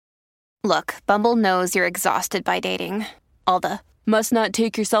Look, Bumble knows you're exhausted by dating. All the must not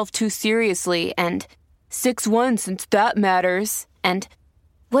take yourself too seriously and 6'1" since that matters. And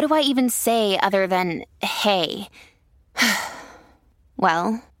what do I even say other than hey?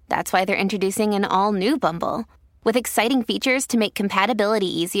 Well, that's why they're introducing an all-new Bumble with exciting features to make compatibility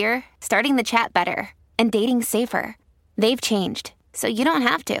easier, starting the chat better, and dating safer. They've changed, so you don't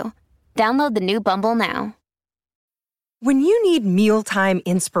have to. Download the new Bumble now. When you need mealtime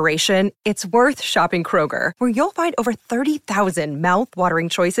inspiration, it's worth shopping Kroger, where you'll find over 30,000 mouth-watering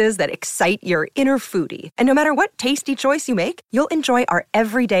choices that excite your inner foodie. And no matter what tasty choice you make, you'll enjoy our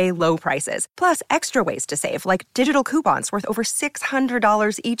everyday low prices, plus extra ways to save, like digital coupons worth over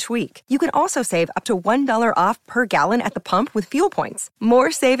 $600 each week. You can also save up to $1 off per gallon at the pump with fuel points.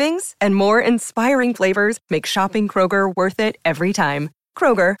 More savings and more inspiring flavors make shopping Kroger worth it every time.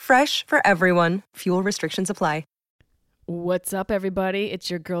 Kroger, fresh for everyone. Fuel restrictions apply. What's up, everybody? It's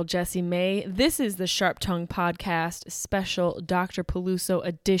your girl, Jessie May. This is the Sharp Tongue Podcast, special Dr. Peluso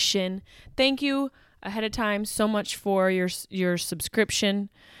edition. Thank you ahead of time so much for your subscription,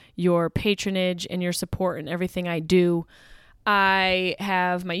 your patronage, and your support in everything I do. I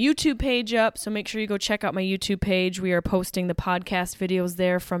have my YouTube page up, so make sure you go check out my YouTube page. We are posting the podcast videos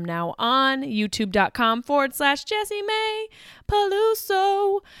there from now on, youtube.com/Jessie May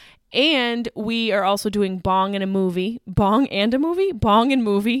Peluso. And we are also doing Bong and Movie. Bam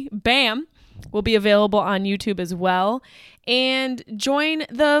will be available on YouTube as well. And join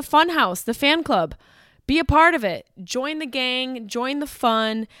the Funhouse, the fan club. Be a part of it. Join the gang, join the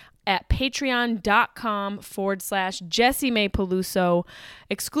fun at patreon.com/Jessie May Peluso.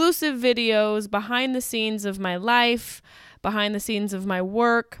 Exclusive videos, behind the scenes of my life, behind the scenes of my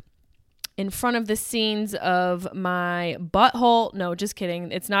work, in front of the scenes of my butthole. No, just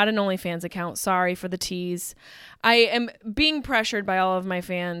kidding. It's not an OnlyFans account. Sorry for the tease. I am being pressured by all of my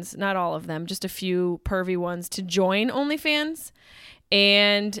fans, not all of them, just a few pervy ones, to join OnlyFans.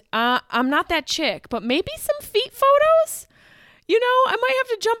 And I'm not that chick, but maybe some feet photos? You know, I might have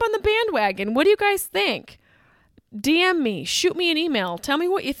to jump on the bandwagon. What do you guys think? DM me. Shoot me an email. Tell me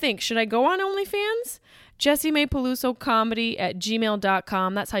what you think. Should I go on OnlyFans? Jessie May Peluso Comedy at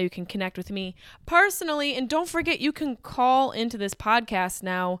gmail.com. That's how you can connect with me personally. And don't forget, you can call into this podcast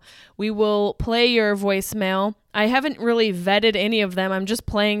now. We will play your voicemail. I haven't really vetted any of them. I'm just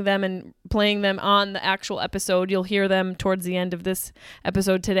playing them on the actual episode. You'll hear them towards the end of this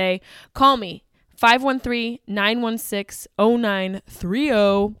episode today. Call me,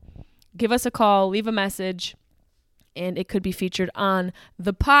 513-916-0930. Give us a call, leave a message, and it could be featured on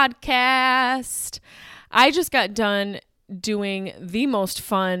the podcast. I just got done doing the most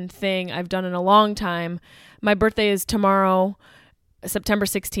fun thing I've done in a long time. My birthday is tomorrow, September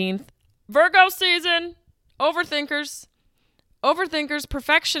 16th. Virgo season. Overthinkers,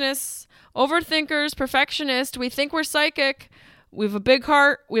 perfectionists. Overthinkers, perfectionists. We think we're psychic. We have a big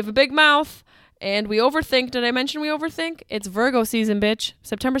heart. We have a big mouth. And we overthink. Did I mention we overthink? It's Virgo season, bitch.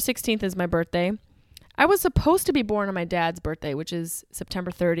 September 16th is my birthday. I was supposed to be born on my dad's birthday, which is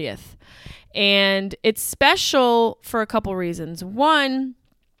September 30th. And it's special for a couple reasons. One,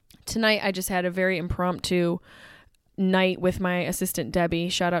 tonight I just had a very impromptu night with my assistant, Debbie.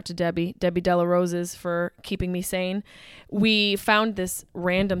 Shout out to Debbie Della Roses, for keeping me sane. We found this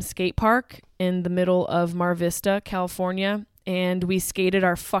random skate park in the middle of Mar Vista, California, and we skated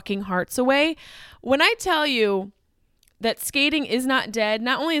our fucking hearts away. When I tell you that skating is not dead,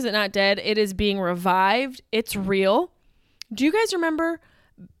 not only is it not dead, it is being revived. It's real. Do you guys remember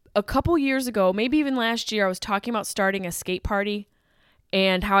a couple years ago, maybe even last year, I was talking about starting a skate party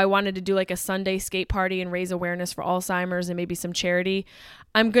and how I wanted to do like a Sunday skate party and raise awareness for Alzheimer's and maybe some charity.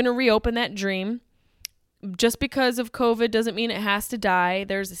 I'm going to reopen that dream. Just because of COVID doesn't mean it has to die.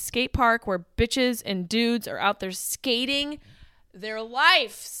 There's a skate park where bitches and dudes are out there skating their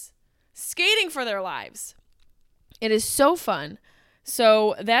lives, skating for their lives. It is so fun.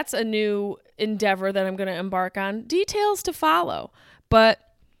 So that's a new endeavor that I'm going to embark on. Details to follow. But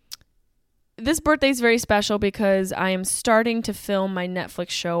this birthday is very special because I am starting to film my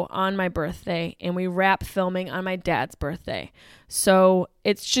Netflix show on my birthday, and we wrap filming on my dad's birthday. So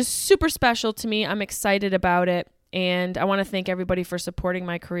it's just super special to me. I'm excited about it. And I want to thank everybody for supporting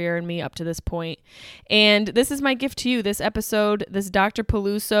my career and me up to this point. And this is my gift to you. This episode, this Dr.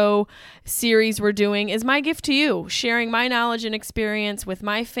 Peluso series we're doing is my gift to you, sharing my knowledge and experience with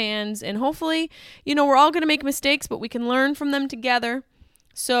my fans. And hopefully, you know, we're all going to make mistakes, but we can learn from them together.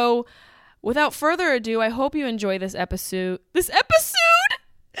 So without further ado, I hope you enjoy this episode with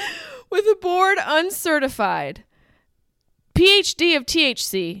a board uncertified PhD of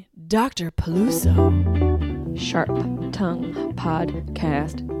THC, Dr. Peluso. Sharp. Sharp Tongue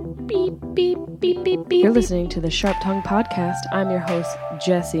Podcast. Beep, beep, beep, beep, beep. You're listening to the Sharp Tongue Podcast. I'm your host,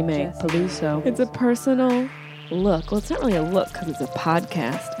 Jessie Mae Peluso. It's a personal look. Well, it's not really a look because it's a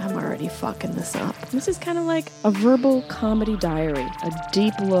podcast. I'm already fucking this up. This is kind of like a verbal comedy diary, a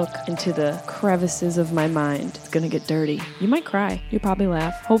deep look into the crevices of my mind. It's gonna get dirty. You might cry. You'll probably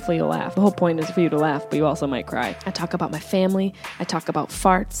laugh. Hopefully you'll laugh. The whole point is for you to laugh, but you also might cry. I talk about my family. I talk about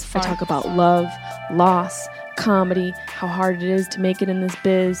farts. I talk about love, loss, comedy, how hard it is to make it in this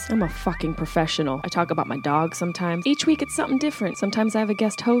biz. I'm a fucking professional. I talk about my dog sometimes. Each week it's something different. Sometimes I have a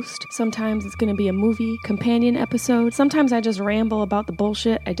guest host. Sometimes it's going to be a movie companion episode. Sometimes I just ramble about the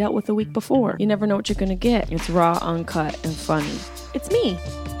bullshit I dealt with the week before. You never know what you're going to get. It's raw, uncut, and funny. It's me.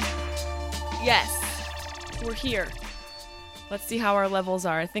 Yes, we're here. Let's see how our levels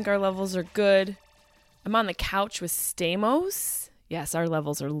are. I think our levels are good. I'm on the couch with Stamos. Yes, our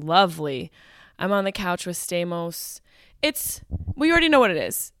levels are lovely. I'm on the couch with Stamos. We already know what it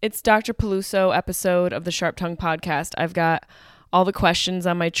is. It's Dr. Peluso episode of the Sharp Tongue Podcast. I've got all the questions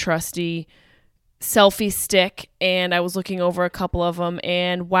on my trusty selfie stick, and I was looking over a couple of them,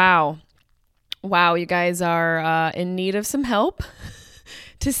 and wow, you guys are in need of some help,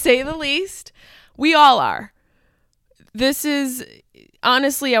 to say the least. We all are. This is,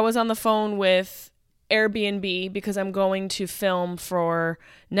 honestly, I was on the phone with Airbnb because I'm going to film for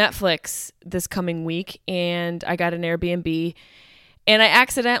Netflix this coming week, and I got an Airbnb, and I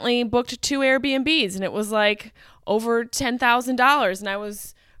accidentally booked 2 Airbnbs, and it was like over $10,000, and I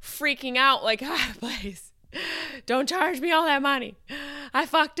was freaking out like, please don't charge me all that money. I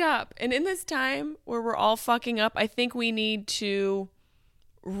fucked up. And in this time where we're all fucking up, I think we need to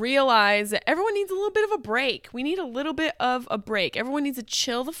realize that everyone needs a little bit of a break. We need a little bit of a break. Everyone needs to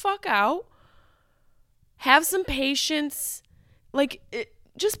chill the fuck out. Have some patience.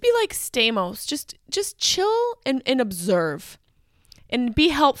 Just be like Stamos. Just chill and observe. And be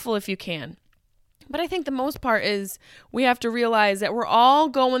helpful if you can. But I think the most part is we have to realize that we're all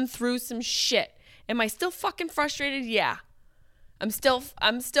going through some shit. Am I still fucking frustrated? Yeah. I'm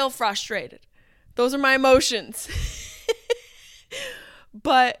still frustrated. Those are my emotions.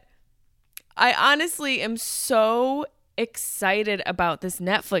 But I honestly am so excited about this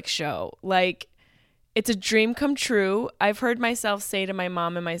Netflix show. It's a dream come true. I've heard myself say to my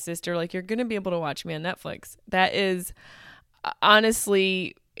mom and my sister, you're going to be able to watch me on Netflix. That is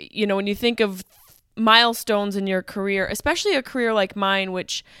honestly, when you think of milestones in your career, especially a career like mine,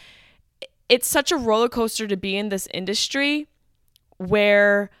 which it's such a roller coaster to be in this industry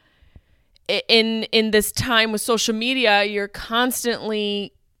where in this time with social media, you're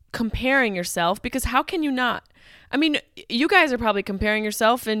constantly comparing yourself, because how can you not? I mean, you guys are probably comparing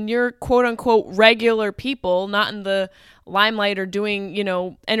yourself, and you're quote unquote regular people, not in the limelight or doing,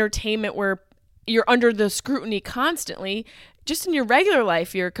 entertainment where you're under the scrutiny constantly. Just in your regular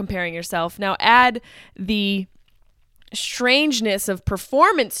life, you're comparing yourself. Now add the strangeness of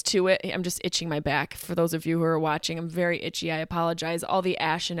performance to it. I'm just itching my back. For those of you who are watching, I'm very itchy. I apologize. All the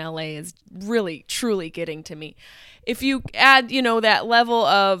ash in LA is really, truly getting to me. If you add, that level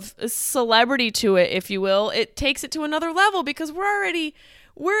of celebrity to it, if you will, it takes it to another level, because we're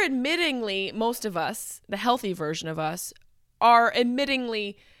admittingly, most of us, the healthy version of us, are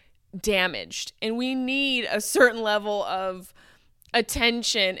admittingly damaged, and we need a certain level of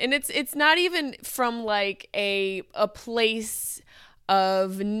attention. And it's not even from a place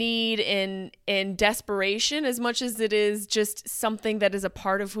of need and desperation as much as it is just something that is a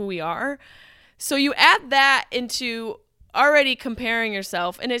part of who we are. So you add that into already comparing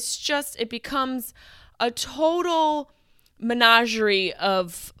yourself, and it becomes a total menagerie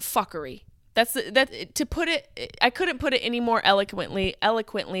of fuckery. To put it, I couldn't put it any more eloquently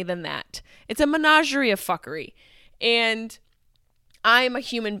than that. It's a menagerie of fuckery. And I'm a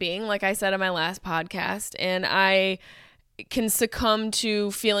human being, like I said on my last podcast, and I can succumb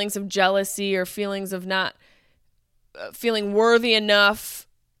to feelings of jealousy or feelings of not feeling worthy enough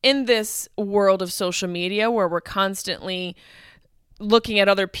in this world of social media where we're constantly looking at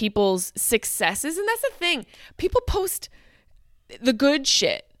other people's successes. And that's the thing. People post the good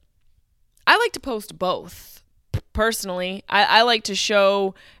shit. I like to post both. Personally, I like to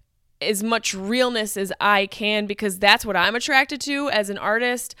show as much realness as I can, because that's what I'm attracted to as an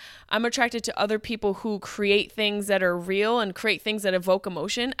artist. I'm attracted to other people who create things that are real and create things that evoke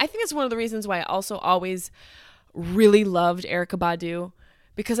emotion. I think it's one of the reasons why I also always really loved Erykah Badu,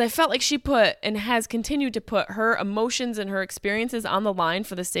 because I felt like she put and has continued to put her emotions and her experiences on the line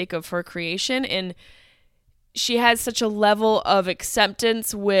for the sake of her creation. And she has such a level of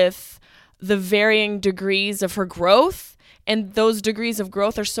acceptance with the varying degrees of her growth. And those degrees of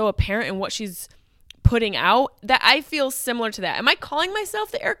growth are so apparent in what she's putting out, that I feel similar to that. Am I calling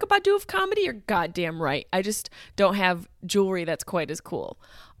myself the Erykah Badu of comedy? You're goddamn right. I just don't have jewelry that's quite as cool.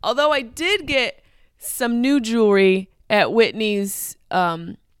 Although I did get some new jewelry at Whitney's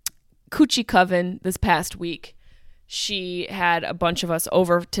Coochie Coven this past week. She had a bunch of us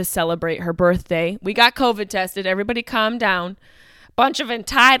over to celebrate her birthday. We got COVID tested. Everybody calm down. Bunch of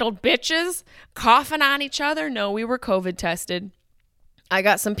entitled bitches coughing on each other. No, we were COVID tested. I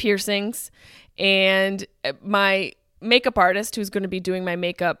got some piercings, and my makeup artist who's going to be doing my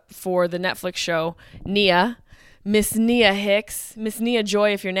makeup for the Netflix show, Miss Nia Hicks, Miss Nia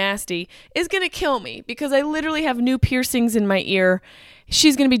Joy if you're nasty, is going to kill me because I literally have new piercings in my ear.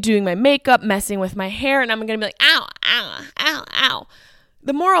 She's going to be doing my makeup, messing with my hair, and I'm going to be like, ow, ow, ow, ow.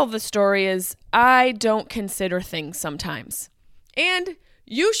 The moral of the story is I don't consider things sometimes. And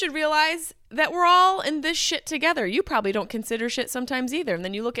you should realize that we're all in this shit together. You probably don't consider shit sometimes either. And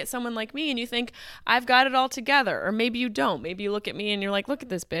then you look at someone like me and you think, I've got it all together. Or maybe you don't. Maybe you look at me and you're like, look at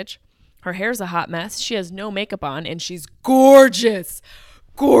this bitch. Her hair's a hot mess. She has no makeup on and she's gorgeous.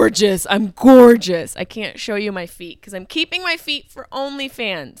 Gorgeous. I'm gorgeous. I can't show you my feet because I'm keeping my feet for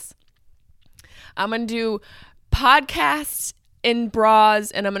OnlyFans. I'm going to do podcasts in bras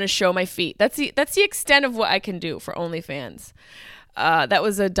and I'm going to show my feet. That's the extent of what I can do for OnlyFans. That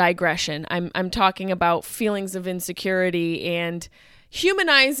was a digression. I'm talking about feelings of insecurity and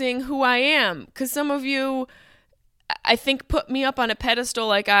humanizing who I am. Because some of you, I think, put me up on a pedestal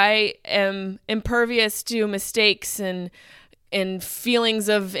like I am impervious to mistakes and feelings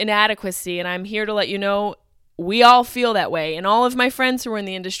of inadequacy. And I'm here to let you know we all feel that way. And all of my friends who are in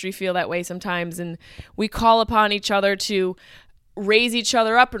the industry feel that way sometimes. And we call upon each other to raise each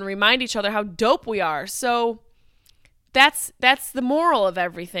other up and remind each other how dope we are. So that's the moral of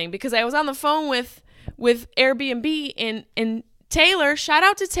everything. Because I was on the phone with Airbnb and Taylor, shout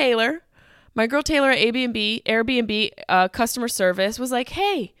out to Taylor, my girl Taylor at Airbnb customer service was like,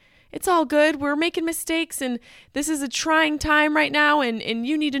 hey, it's all good. We're making mistakes and this is a trying time right now and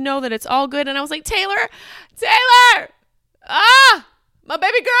you need to know that it's all good. And I was like, Taylor, my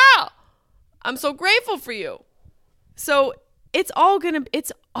baby girl, I'm so grateful for you. So it's all gonna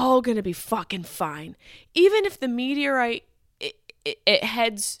be fucking fine. Even if the meteorite it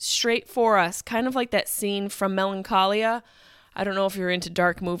heads straight for us, kind of like that scene from Melancholia. I don't know if you're into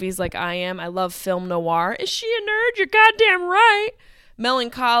dark movies like I am. I love film noir. Is she a nerd? You're goddamn right.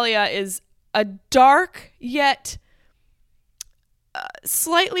 Melancholia is a dark yet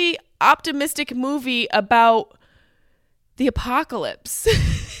slightly optimistic movie about the apocalypse.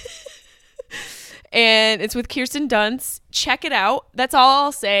 And it's with Kirsten Dunst. Check it out. That's all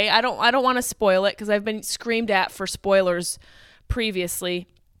I'll say. I don't want to spoil it because I've been screamed at for spoilers previously.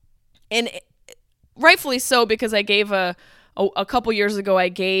 And rightfully so, because I gave a couple years ago, I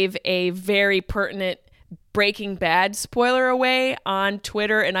gave a very pertinent Breaking Bad spoiler away on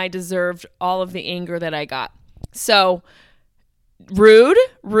Twitter, and I deserved all of the anger that I got. So, rude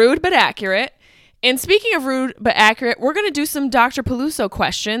but accurate. And speaking of rude but accurate, we're going to do some Dr. Peluso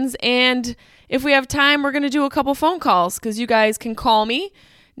questions, and if we have time, we're going to do a couple phone calls, because you guys can call me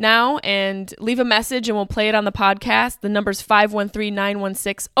now and leave a message, and we'll play it on the podcast. The number's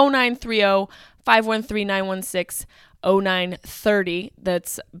 513-916-0930, 513-916-0930.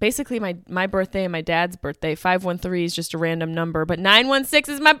 That's basically my birthday and my dad's birthday. 513 is just a random number, but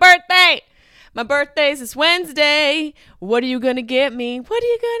 916 is my birthday. My birthday's this Wednesday. What are you going to get me? What are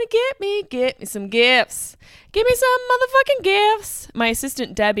you going to get me? Get me some gifts. Give me some motherfucking gifts. My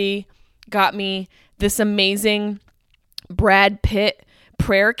assistant Debbie got me this amazing Brad Pitt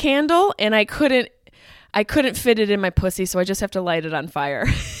prayer candle, and I couldn't fit it in my pussy, so I just have to light it on fire.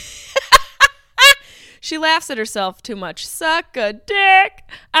 She laughs at herself too much. Suck a dick.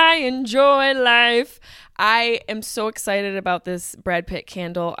 I enjoy life. I am so excited about this Brad Pitt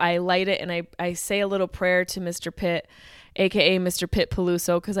candle. I light it and I say a little prayer to Mr. Pitt, a.k.a. Mr. Pitt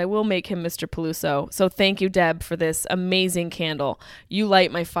Peluso, because I will make him Mr. Peluso. So thank you, Deb, for this amazing candle. You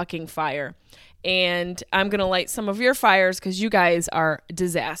light my fucking fire. And I'm going to light some of your fires because you guys are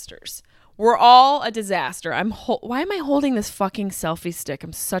disasters. We're all a disaster. Why am I holding this fucking selfie stick?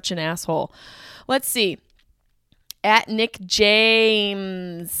 I'm such an asshole. Let's see. At Nick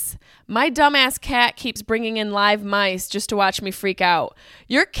James. My dumbass cat keeps bringing in live mice just to watch me freak out.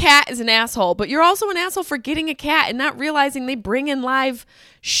 Your cat is an asshole, but you're also an asshole for getting a cat and not realizing they bring in live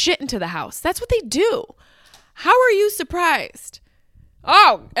shit into the house. That's what they do. How are you surprised?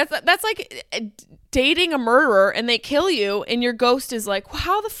 Oh, that's like dating a murderer and they kill you and your ghost is like, well,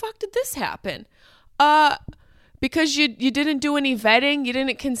 how the fuck did this happen? Because you didn't do any vetting, you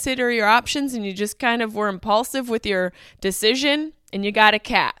didn't consider your options, and you just kind of were impulsive with your decision, and you got a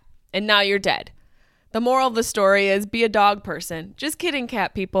cat, and now you're dead. The moral of the story is be a dog person. Just kidding,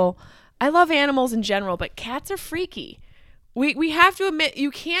 cat people. I love animals in general, but cats are freaky. We have to admit,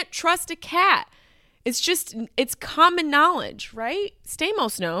 you can't trust a cat. It's common knowledge, right?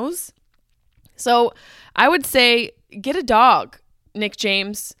 Stamos knows. So I would say get a dog, Nick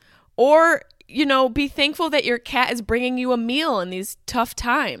James, or, be thankful that your cat is bringing you a meal in these tough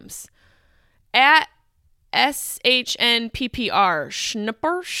times. At SHNPPR,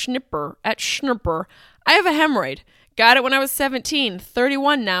 Schnipper, at Schnipper. I have a hemorrhoid. Got it when I was 17,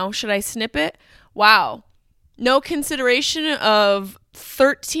 31 now. Should I snip it? Wow. No consideration of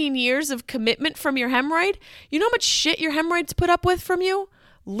 13 years of commitment from your hemorrhoid? You know how much shit your hemorrhoids put up with from you?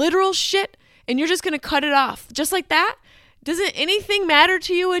 Literal shit. And you're just going to cut it off. Just like that? Doesn't anything matter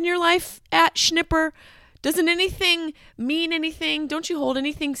to you in your life at Schnipper? Doesn't anything mean anything? Don't you hold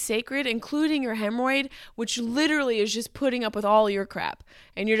anything sacred, including your hemorrhoid, which literally is just putting up with all your crap?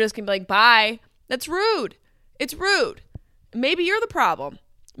 And you're just going to be like, bye. That's rude. It's rude. Maybe you're the problem.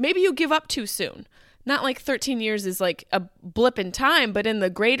 Maybe you give up too soon. Not like 13 years is like a blip in time, but in the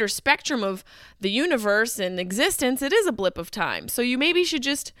greater spectrum of the universe and existence, it is a blip of time. So you maybe should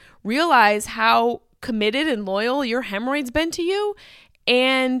just realize how committed and loyal your hemorrhoid's been to you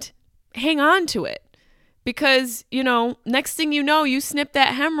and hang on to it. Because, next thing you know, you snip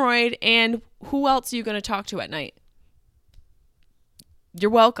that hemorrhoid and who else are you going to talk to at night?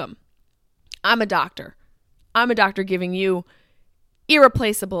 You're welcome. I'm a doctor. I'm a doctor giving you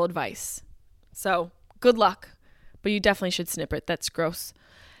irreplaceable advice. So good luck, but you definitely should snip it. That's gross.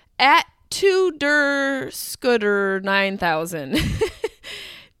 At Tudor Scudder 9000.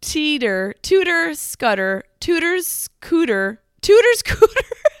 Tudor Scudder. Tudor's Cooter.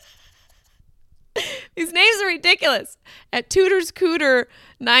 These names are ridiculous. At Tudor's Cooter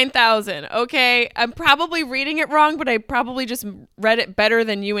 9000. Okay, I'm probably reading it wrong, but I probably just read it better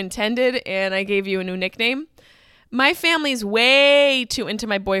than you intended, and I gave you a new nickname. My family's way too into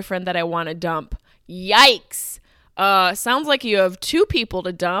my boyfriend that I want to dump. Yikes. Sounds like you have two people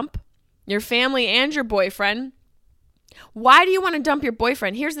to dump. Your family and your boyfriend. Why do you want to dump your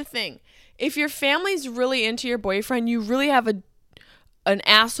boyfriend? Here's the thing. If your family's really into your boyfriend, you really have an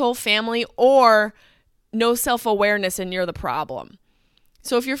asshole family or no self-awareness and you're the problem.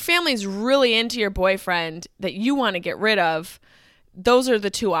 So if your family's really into your boyfriend that you want to get rid of, those are the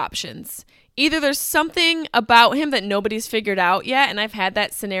two options. Either there's something about him that nobody's figured out yet, and I've had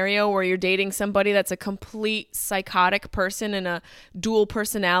that scenario where you're dating somebody that's a complete psychotic person and a dual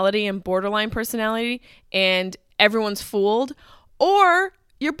personality and borderline personality, and everyone's fooled, or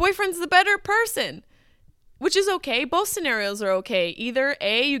your boyfriend's the better person, which is okay. Both scenarios are okay. Either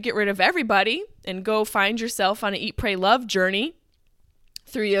A, you get rid of everybody and go find yourself on an Eat, Pray, Love journey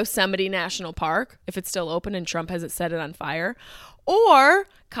through Yosemite National Park, if it's still open and Trump hasn't set it on fire, or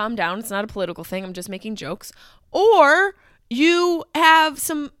calm down, it's not a political thing, I'm just making jokes, or you have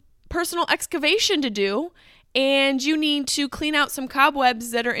some personal excavation to do and you need to clean out some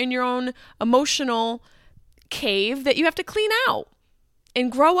cobwebs that are in your own emotional cave that you have to clean out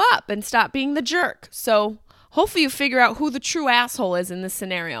and grow up and stop being the jerk. So hopefully you figure out who the true asshole is in this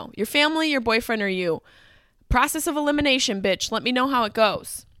scenario. Your family, your boyfriend, or you. Process of elimination, bitch. Let me know how it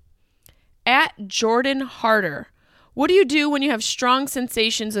goes. At Jordan Harder. What do you do when you have strong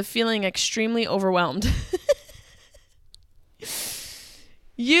sensations of feeling extremely overwhelmed?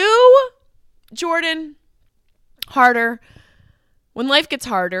 You, Jordan Harder, when life gets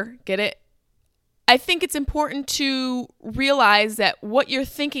harder, get it? I think it's important to realize that what you're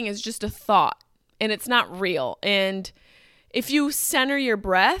thinking is just a thought and it's not real. And if you center your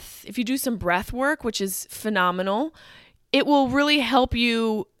breath, if you do some breath work, which is phenomenal, it will really help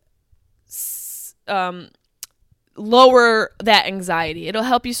you lower that anxiety. It'll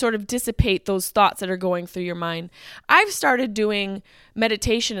help you sort of dissipate those thoughts that are going through your mind. I've started doing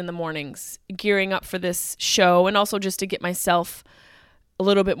meditation in the mornings, gearing up for this show, and also just to get myself a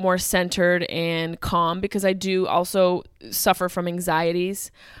little bit more centered and calm, because I do also suffer from anxieties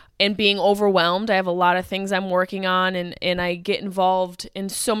and being overwhelmed. I have a lot of things I'm working on, and I get involved in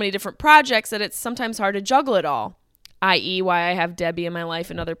so many different projects that it's sometimes hard to juggle it all, i.e. why I have Debbie in my life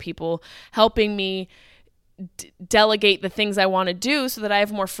and other people helping me delegate the things I want to do so that I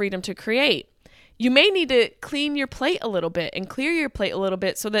have more freedom to create. You may need to clean your plate a little bit and clear your plate a little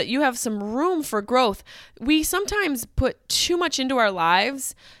bit so that you have some room for growth. We sometimes put too much into our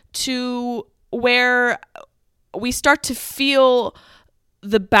lives to where we start to feel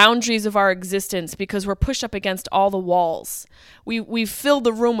the boundaries of our existence because we're pushed up against all the walls. We've filled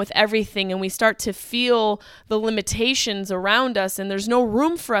the room with everything and we start to feel the limitations around us and there's no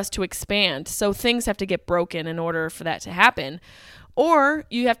room for us to expand. So things have to get broken in order for that to happen. or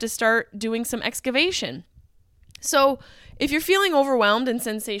you have to start doing some excavation. So if you're feeling overwhelmed and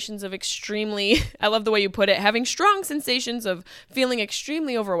sensations of extremely, I love the way you put it, having strong sensations of feeling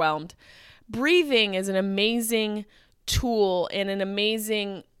extremely overwhelmed, breathing is an amazing tool and an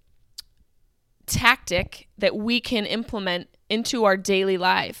amazing tactic that we can implement into our daily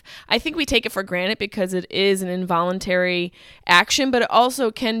life. I think we take it for granted because it is an involuntary action, but it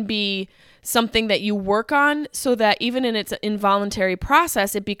also can be something that you work on so that even in its involuntary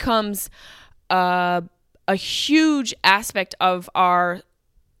process, it becomes a huge aspect of our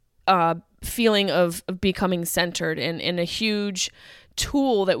feeling of becoming centered and a huge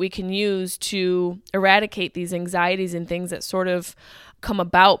tool that we can use to eradicate these anxieties and things that sort of come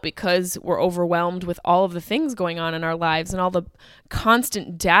about because we're overwhelmed with all of the things going on in our lives and all the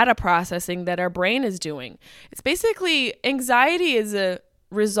constant data processing that our brain is doing. It's basically, anxiety is a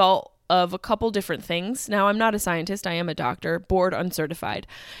result of a couple different things. Now, I'm not a scientist. I am a doctor, board uncertified.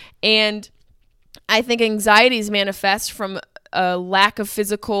 And I think anxieties manifest from a lack of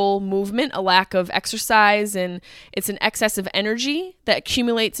physical movement, a lack of exercise, and it's an excess of energy that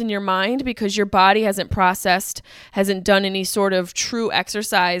accumulates in your mind because your body hasn't done any sort of true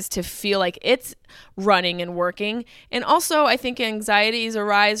exercise to feel like it's running and working. And also, I think anxieties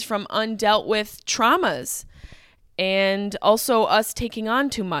arise from undealt with traumas and also us taking on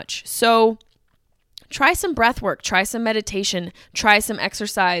too much. So try some breath work, try some meditation, try some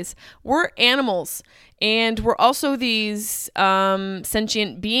exercise. We're animals, and we're also these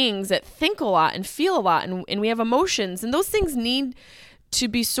sentient beings that think a lot and feel a lot, and we have emotions, and those things need to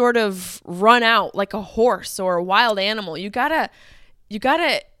be sort of run out like a horse or a wild animal. You gotta,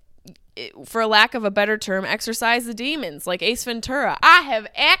 for a lack of a better term, exercise the demons, like Ace Ventura. I have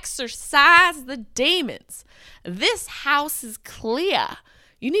exorcised the demons. This house is clear.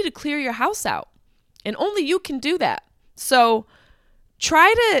 You need to clear your house out. And only you can do that. So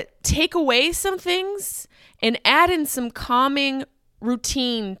try to take away some things and add in some calming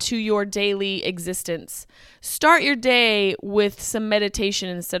routine to your daily existence. Start your day with some meditation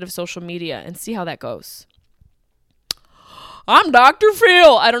instead of social media and see how that goes. I'm Dr.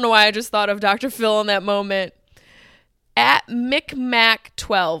 Phil. I don't know why I just thought of Dr. Phil in that moment. At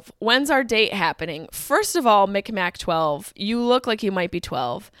MicMac12, when's our date happening? First of all, MicMac12, you look like you might be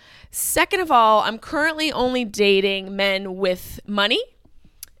 12. Second of all, I'm currently only dating men with money.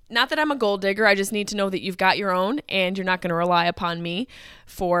 Not that I'm a gold digger. I just need to know that you've got your own and you're not going to rely upon me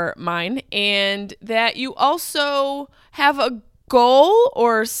for mine. And that you also have a goal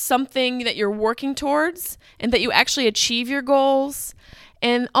or something that you're working towards and that you actually achieve your goals.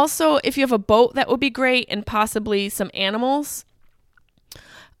 And also, if you have a boat, that would be great, and possibly some animals.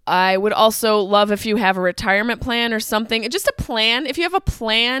 I would also love if you have a retirement plan or something. Just a plan. If you have a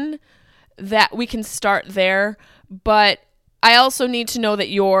plan, that we can start there. But I also need to know that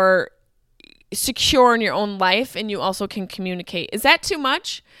you're secure in your own life and you also can communicate. Is that too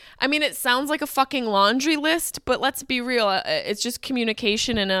much? I mean, it sounds like a fucking laundry list, but let's be real. It's just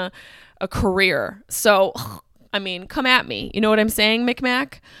communication and a career. So, I mean, come at me. You know what I'm saying,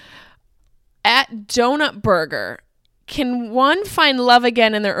 MicMac? At Donut Burger, can one find love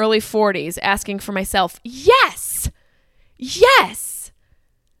again in their early 40s? Asking for myself. Yes! Yes!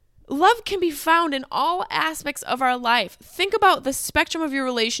 Love can be found in all aspects of our life. Think about the spectrum of your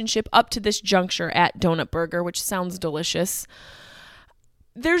relationship up to this juncture at Donut Burger, which sounds delicious.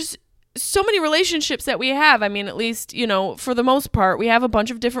 There's so many relationships that we have. I mean, at least, you know, for the most part, we have a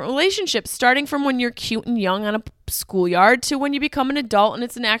bunch of different relationships, starting from when you're cute and young on a schoolyard to when you become an adult and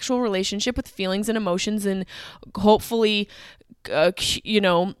it's an actual relationship with feelings and emotions and hopefully,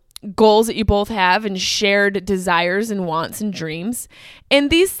 goals that you both have and shared desires and wants and dreams. And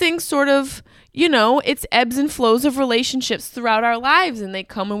these things sort of, it's ebbs and flows of relationships throughout our lives, and they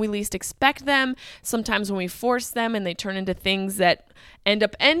come when we least expect them. Sometimes when we force them and they turn into things that end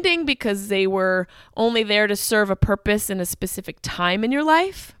up ending because they were only there to serve a purpose in a specific time in your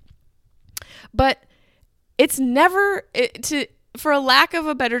life. But it's never, for a lack of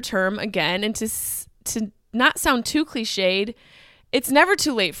a better term, again, and to not sound too cliched, it's never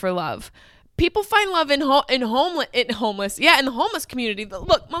too late for love. People find love in the homeless community.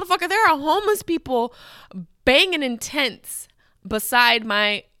 Look, motherfucker, there are homeless people banging in tents beside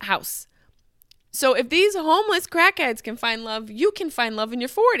my house. So if these homeless crackheads can find love, you can find love in your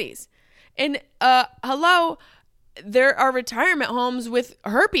 40s. And hello, there are retirement homes with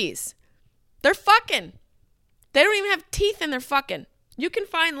herpes. They're fucking. They don't even have teeth and they're fucking. You can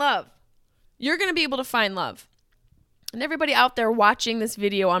find love. You're going to be able to find love. And everybody out there watching this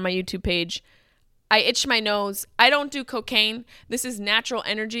video on my YouTube page, I itch my nose. I don't do cocaine. This is natural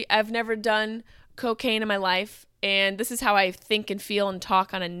energy. I've never done cocaine in my life, and this is how I think and feel and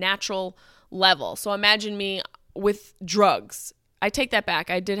talk on a natural level. So imagine me with drugs. I take that back.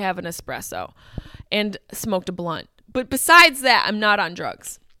 I did have an espresso and smoked a blunt. But besides that, I'm not on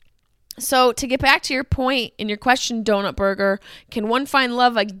drugs. So to get back to your point in your question, Donut Burger, can one find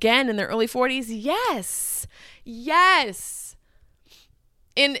love again in their early 40s? Yes. Yes.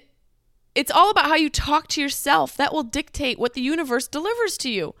 And it's all about how you talk to yourself. That will dictate what the universe delivers to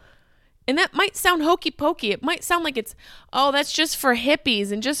you. And that might sound hokey pokey. It might sound like it's, oh, that's just for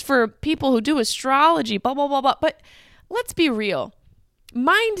hippies and just for people who do astrology, blah, blah, blah, blah. But let's be real.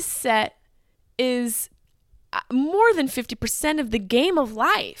 Mindset is more than 50% of the game of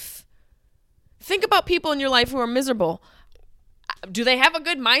life. Think about people in your life who are miserable. Do they have a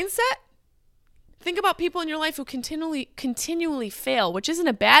good mindset? Think about people in your life who continually fail, which isn't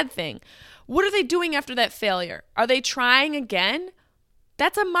a bad thing. What are they doing after that failure? Are they trying again?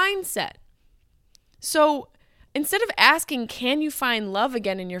 That's a mindset. So instead of asking, can you find love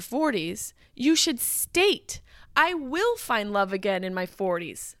again in your 40s? You should state, I will find love again in my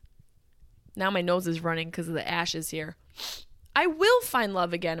 40s. Now my nose is running because of the ashes here. I will find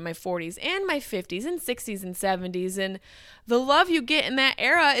love again in my 40s and my 50s and 60s and 70s. And the love you get in that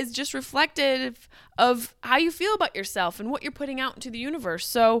era is just reflective of how you feel about yourself and what you're putting out into the universe.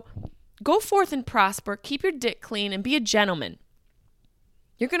 So go forth and prosper, keep your dick clean, and be a gentleman.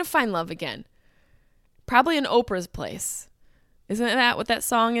 You're going to find love again. Probably in Oprah's place. Isn't that what that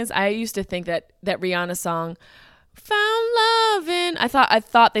song is? I used to think that Rihanna song, found love in, I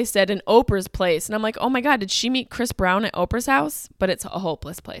thought they said in Oprah's place. And I'm like, oh my God, did she meet Chris Brown at Oprah's house? But it's a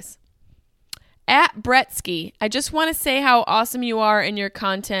hopeless place. At Bretsky, I just want to say how awesome you are in your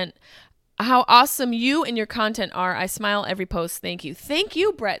content. How awesome you and your content are. I smile every post. Thank you. Thank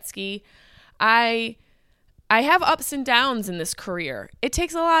you, Bretsky. I have ups and downs in this career. It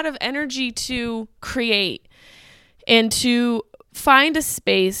takes a lot of energy to create and to find a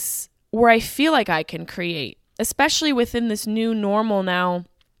space where I feel like I can create, especially within this new normal now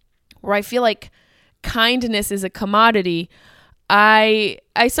where I feel like kindness is a commodity. I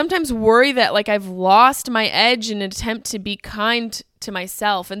sometimes worry that like I've lost my edge in an attempt to be kind to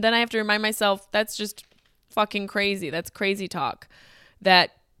myself. And then I have to remind myself that's just fucking crazy. That's crazy talk.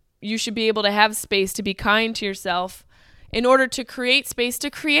 That you should be able to have space to be kind to yourself in order to create space to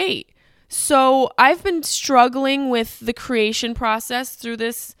create. So I've been struggling with the creation process through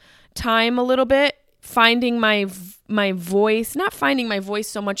this time a little bit, finding my voice, not finding my voice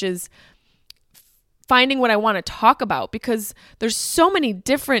so much as finding what I want to talk about, because there's so many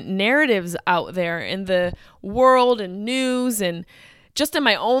different narratives out there in the world and news and just in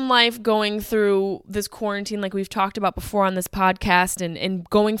my own life going through this quarantine, like we've talked about before on this podcast, and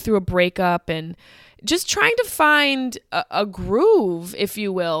going through a breakup and just trying to find a groove, if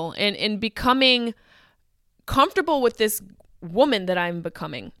you will, and becoming comfortable with this woman that I'm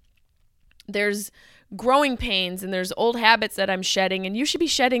becoming. There's growing pains and there's old habits that I'm shedding, and you should be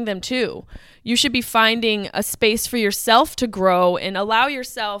shedding them too. You should be finding a space for yourself to grow and allow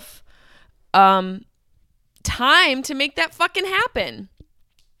yourself time to make that fucking happen.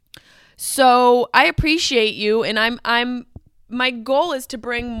 So I appreciate you, and my goal is to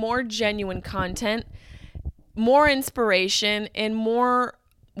bring more genuine content, more inspiration, and more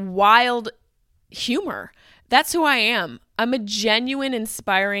wild humor. That's who I am. I'm a genuine,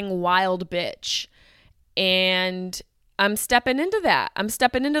 inspiring, wild bitch. And I'm stepping into that. I'm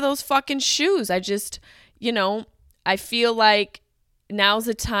stepping into those fucking shoes. I just, I feel like now's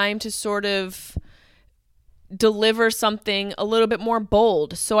the time to sort of deliver something a little bit more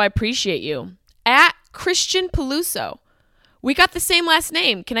bold. So I appreciate you. At Christian Peluso. We got the same last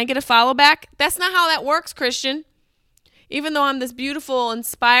name. Can I get a follow back? That's not how that works, Christian. Even though I'm this beautiful,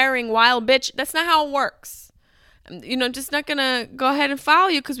 inspiring, wild bitch, that's not how it works. I'm just not going to go ahead and follow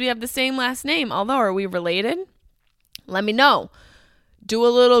you because we have the same last name. Although, are we related? Let me know. Do a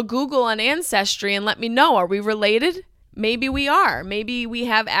little Google on Ancestry and let me know. Are we related? Maybe we are. Maybe we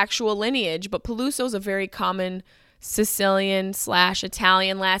have actual lineage, but Peluso is a very common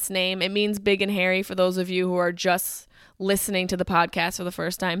Sicilian/Italian last name. It means big and hairy for those of you who are just listening to the podcast for the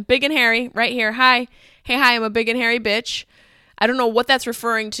first time. Big and hairy, right here. Hi. Hey, hi, I'm a big and hairy bitch. I don't know what that's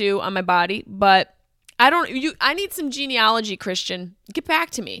referring to on my body, but I need some genealogy, Christian. Get back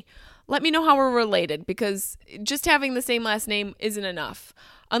to me. Let me know how we're related, because just having the same last name isn't enough.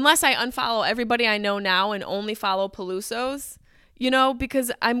 Unless I unfollow everybody I know now and only follow Pelusos,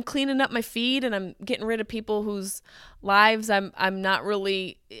 because I'm cleaning up my feed and I'm getting rid of people whose lives I'm not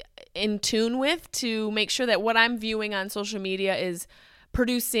really in tune with, to make sure that what I'm viewing on social media is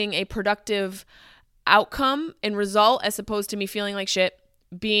producing a productive outcome and result, as opposed to me feeling like shit,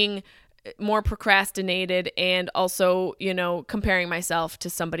 being more procrastinated, and also, comparing myself to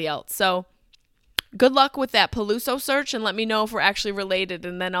somebody else. So good luck with that Peluso search, and let me know if we're actually related,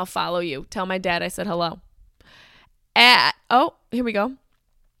 and then I'll follow you. Tell my dad I said hello. Here we go.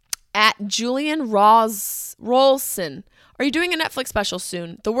 At Julian Rolson. Are you doing a Netflix special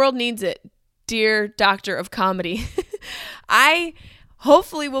soon? The world needs it, dear Doctor of Comedy. I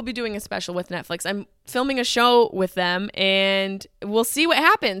hopefully will be doing a special with Netflix. I'm filming a show with them, and we'll see what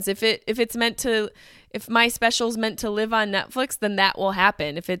happens. If my special's meant to live on Netflix, then that will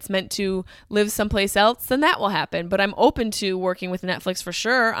happen. If it's meant to live someplace else, then that will happen. But I'm open to working with Netflix for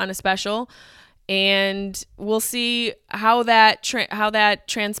sure on a special, and we'll see how that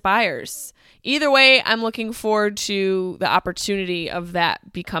transpires. Either way, I'm looking forward to the opportunity of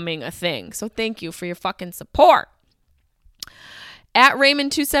that becoming a thing. So thank you for your fucking support. At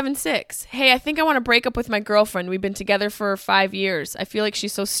Raymond276. Hey, I think I want to break up with my girlfriend. We've been together for 5 years. I feel like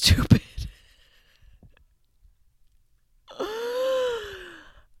she's so stupid.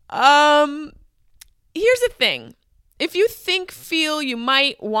 Here's the thing. If you feel you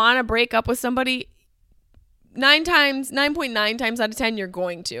might want to break up with somebody, 9.9 times out of 10, you're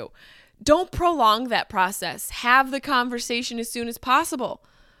going to. Don't prolong that process. Have the conversation as soon as possible.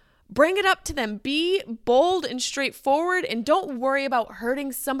 Bring it up to them. Be bold and straightforward, and don't worry about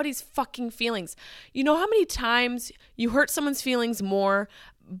hurting somebody's fucking feelings. You know how many times you hurt someone's feelings more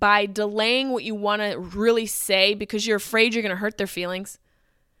by delaying what you want to really say because you're afraid you're going to hurt their feelings?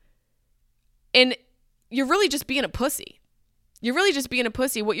 And you're really just being a pussy.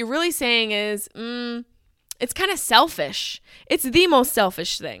 What you're really saying is, it's kind of selfish. It's the most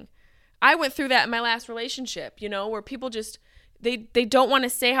selfish thing. I went through that in my last relationship, where people just... They don't want to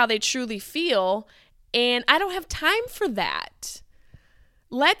say how they truly feel, and I don't have time for that.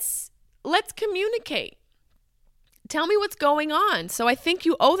 Let's communicate. Tell me what's going on. So I think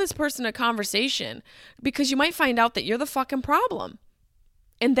you owe this person a conversation, because you might find out that you're the fucking problem.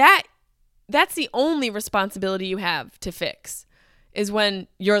 And that's the only responsibility you have to fix, is when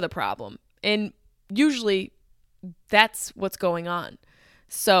you're the problem. And usually that's what's going on.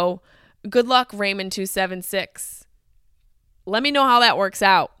 So good luck, Raymond276. Let me know how that works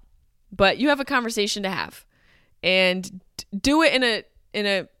out. But you have a conversation to have, and do it in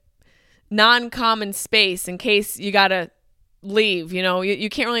a non-common space in case you gotta leave. You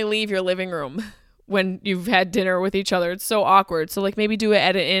can't really leave your living room when you've had dinner with each other. It's so awkward. So maybe do it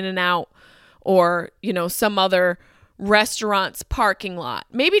at an In-N-Out, or some other restaurant's parking lot.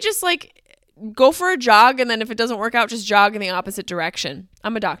 Maybe just go for a jog, and then if it doesn't work out, just jog in the opposite direction.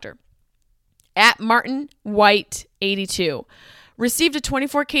 I'm a doctor. At Martin White 82. Received a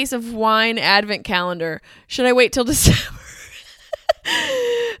 24 case of wine advent calendar. Should I wait till December?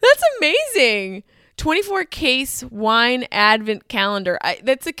 That's amazing. 24 case wine advent calendar.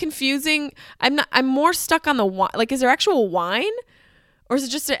 That's a confusing. I'm more stuck on the wine. Is there actual wine? Or is it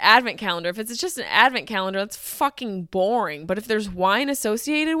just an advent calendar? If it's just an advent calendar, that's fucking boring. But if there's wine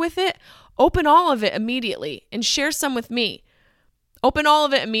associated with it, open all of it immediately and share some with me. Open all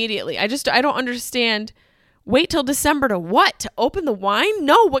of it immediately. I don't understand. Wait till December to what? To open the wine?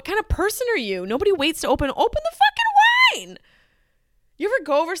 No, what kind of person are you? Nobody waits to open the fucking wine. You ever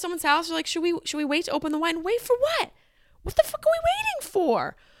go over someone's house? You're like, should we wait to open the wine? Wait for what? What the fuck are we waiting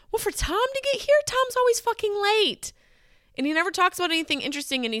for? Well, for Tom to get here? Tom's always fucking late. And he never talks about anything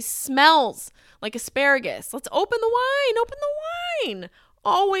interesting, and he smells like asparagus. Let's open the wine. Open the wine.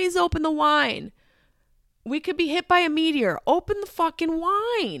 Always open the wine. We could be hit by a meteor. Open the fucking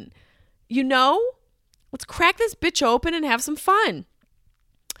wine. Let's crack this bitch open and have some fun.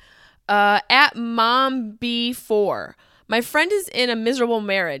 At MomB4. My friend is in a miserable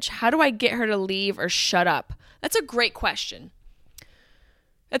marriage. How do I get her to leave or shut up? That's a great question.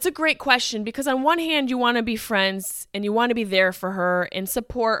 Because on one hand, you want to be friends and you want to be there for her and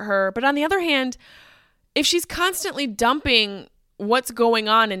support her. But on the other hand, if she's constantly dumping what's going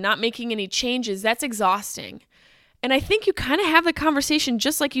on and not making any changes, that's exhausting. And I think you kind of have the conversation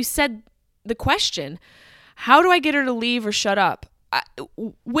just like you said the question. How do I get her to leave or shut up?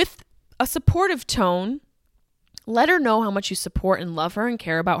 With a supportive tone, let her know how much you support and love her and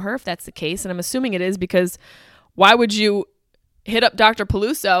care about her, if that's the case. And I'm assuming it is, because why would you hit up Dr.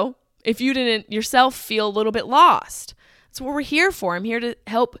 Peluso if you didn't yourself feel a little bit lost? That's what we're here for. I'm here to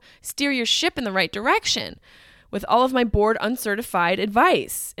help steer your ship in the right direction with all of my board uncertified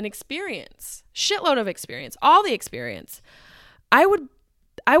advice and experience. Shitload of experience. All the experience. I would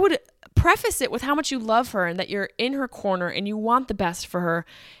preface it with how much you love her and that you're in her corner and you want the best for her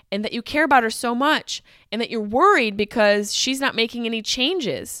and that you care about her so much and that you're worried because she's not making any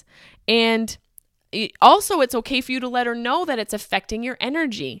changes. And also, it's okay for you to let her know that it's affecting your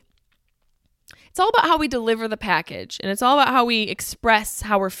energy. It's all about how we deliver the package, and it's all about how we express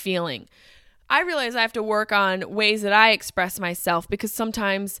how we're feeling. I realize I have to work on ways that I express myself, because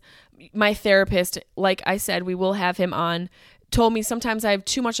sometimes my therapist, like I said, we will have him on, told me sometimes I have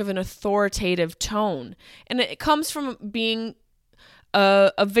too much of an authoritative tone. And it comes from being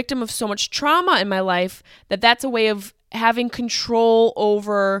a victim of so much trauma in my life that's a way of having control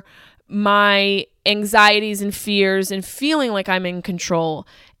over my anxieties and fears and feeling like I'm in control.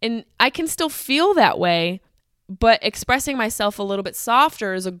 And I can still feel that way, but expressing myself a little bit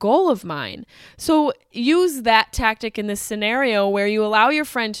softer is a goal of mine. So use that tactic in this scenario where you allow your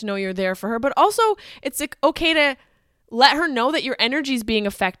friend to know you're there for her, but also it's okay to let her know that your energy is being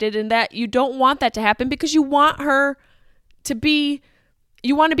affected and that you don't want that to happen, because you want her to be,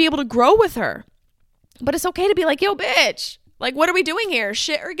 you want to be able to grow with her. But it's okay to be like, yo, bitch, like, what are we doing here?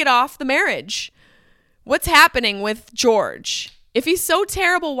 Shit or get off the marriage. What's happening with George? If he's so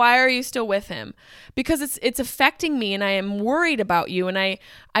terrible, why are you still with him? Because it's affecting me, and I am worried about you, and I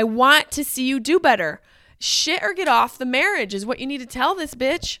want to see you do better. Shit or get off the marriage is what you need to tell this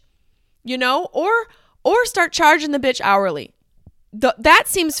bitch, you know, or start charging the bitch hourly. That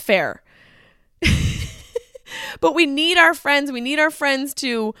seems fair. But we need our friends. We need our friends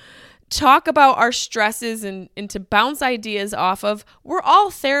to talk about our stresses and to bounce ideas off of. We're all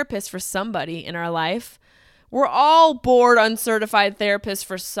therapists for somebody in our life. We're all board uncertified therapists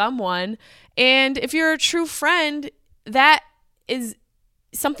for someone. And if you're a true friend, that is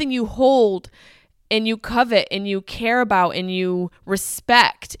something you hold and you covet and you care about and you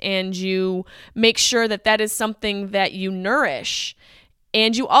respect, and you make sure that that is something that you nourish.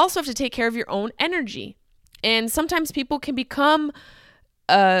 And you also have to take care of your own energy. And sometimes people can become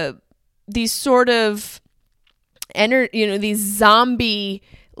these sort of these zombie,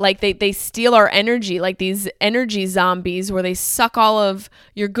 like they steal our energy, like these energy zombies where they suck all of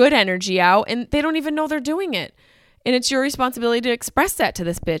your good energy out and they don't even know they're doing it. And it's your responsibility to express that to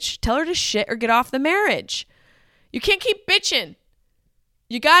this bitch. Tell her to shit or get off the marriage. You can't keep bitching.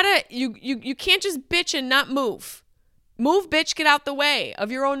 You can't just bitch and not move. Move, bitch, get out the way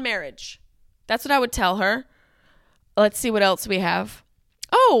of your own marriage. That's what I would tell her. Let's see what else we have.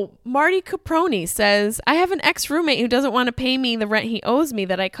 Oh, Marty Caproni says, I have an ex-roommate who doesn't want to pay me the rent he owes me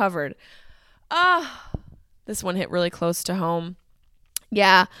that I covered. This one hit really close to home.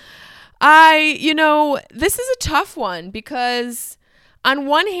 Yeah. This is a tough one, because on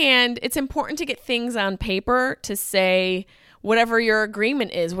one hand, it's important to get things on paper to say whatever your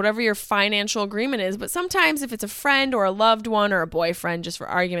agreement is, whatever your financial agreement is. But sometimes if it's a friend or a loved one or a boyfriend, just for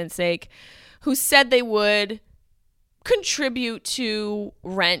argument's sake, who said they would contribute to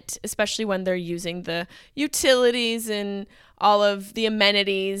rent, especially when they're using the utilities and all of the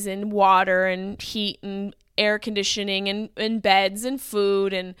amenities and water and heat and air conditioning and beds and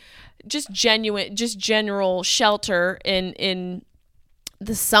food and just general shelter in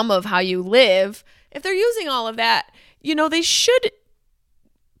the sum of how you live. If they're using all of that, they should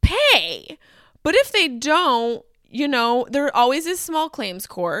pay. But if they don't, there always is small claims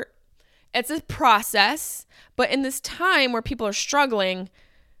court. It's a process. But in this time where people are struggling,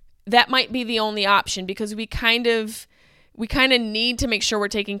 that might be the only option, because we kind of need to make sure we're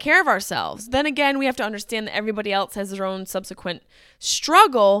taking care of ourselves. Then again, we have to understand that everybody else has their own subsequent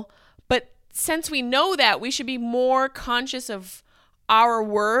struggle. But since we know that, we should be more conscious of our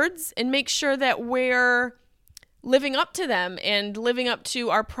words and make sure that we're living up to them and living up to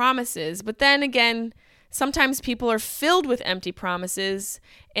our promises. But then again, sometimes people are filled with empty promises,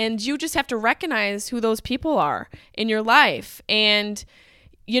 and you just have to recognize who those people are in your life. And,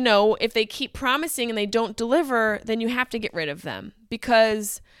 if they keep promising and they don't deliver, then you have to get rid of them,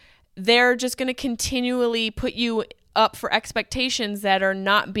 because they're just going to continually put you up for expectations that are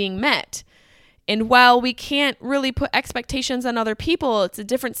not being met. And while we can't really put expectations on other people, it's a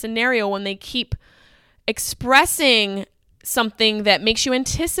different scenario when they keep expressing something that makes you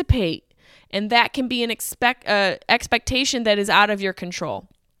anticipate. And that can be an expectation that is out of your control.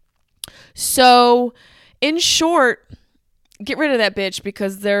 So, in short, get rid of that bitch,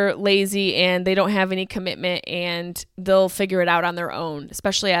 because they're lazy and they don't have any commitment and they'll figure it out on their own,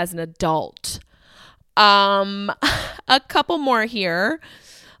 especially as an adult. A couple more here.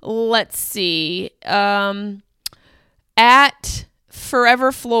 Let's see. At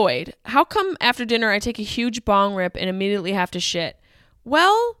Forever Floyd, how come after dinner I take a huge bong rip and immediately have to shit?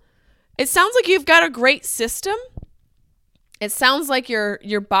 Well, it sounds like you've got a great system. It sounds like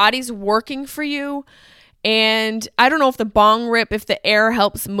your body's working for you. And I don't know if the bong rip, if the air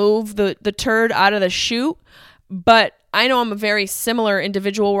helps move the turd out of the chute, but I know I'm a very similar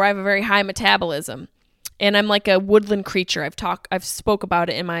individual where I have a very high metabolism. And I'm like a woodland creature. I've spoke about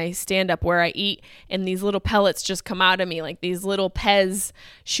it in my stand-up where I eat and these little pellets just come out of me, like these little pez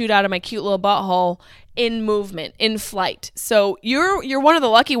shoot out of my cute little butthole in movement, in flight. So you're one of the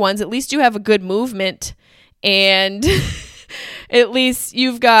lucky ones. At least you have a good movement, and at least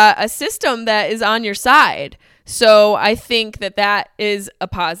you've got a system that is on your side. So I think that is a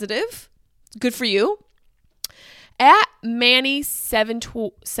positive. Good for you. At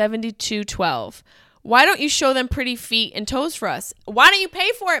Manny7212, why don't you show them pretty feet and toes for us? Why don't you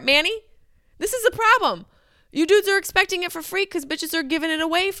pay for it, Manny? This is the problem. You dudes are expecting it for free because bitches are giving it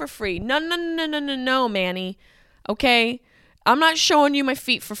away for free. No, Manny. Okay? I'm not showing you my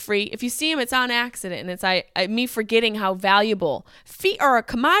feet for free. If you see them, it's on accident, and it's me forgetting how valuable. Feet are a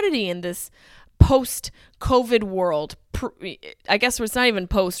commodity in this post-COVID world. I guess it's not even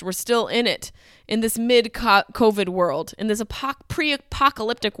post. We're still in it. In this mid-COVID world. In this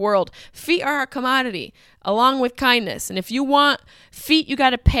pre-apocalyptic world. Feet are a commodity, along with kindness. And if you want feet, you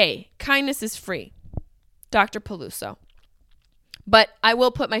got to pay. Kindness is free. Dr. Peluso. But I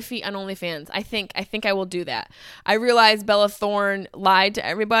will put my feet on OnlyFans. I think I will do that. I realize Bella Thorne lied to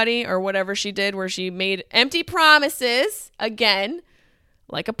everybody or whatever she did where she made empty promises again,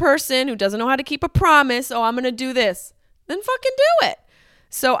 like a person who doesn't know how to keep a promise. Oh, I'm going to do this. Then fucking do it.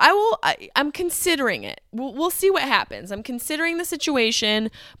 So I'm considering it. We'll see what happens. I'm considering the situation,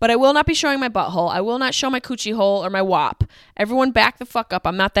 but I will not be showing my butthole. I will not show my coochie hole or my wop. Everyone back the fuck up.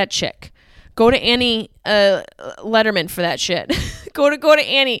 I'm not that chick. Go to Annie Letterman for that shit. Go to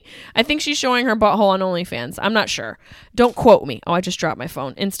Annie. I think she's showing her butthole on OnlyFans. I'm not sure. Don't quote me. Oh, I just dropped my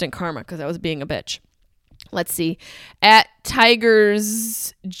phone. Instant karma because I was being a bitch. Let's see. At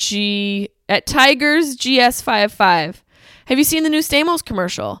Tigers GS55. Have you seen the new Stamos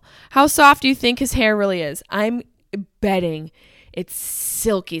commercial? How soft do you think his hair really is? I'm betting it's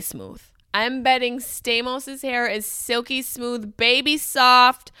silky smooth. I'm betting Stamos' hair is silky smooth, baby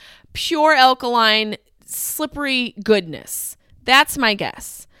soft, pure alkaline, slippery goodness. That's my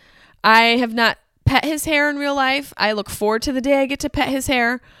guess. I have not pet his hair in real life. I look forward to the day I get to pet his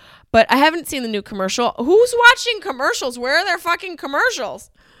hair, but I haven't seen the new commercial. Who's watching commercials? Where are their fucking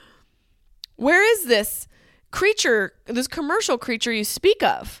commercials? Where is this creature, this commercial creature you speak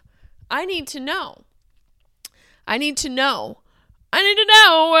of? I need to know. I need to know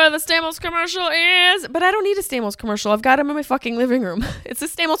where the Stamos commercial is. But I don't need a Stamos commercial. I've got him in my fucking living room. It's a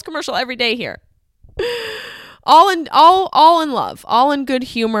Stamos commercial every day here. All in love, all in good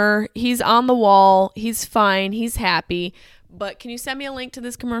humor. He's on the wall. He's fine. He's happy. But can you send me a link to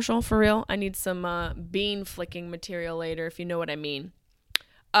this commercial for real? I need some bean flicking material later, if you know what I mean.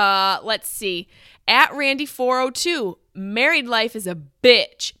 Let's see. At Randy402, married life is a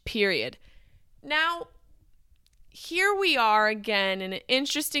bitch, period. Now, here we are again in an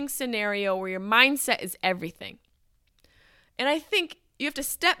interesting scenario where your mindset is everything. And I think you have to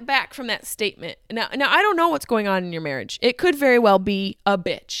step back from that statement. Now I don't know what's going on in your marriage. It could very well be a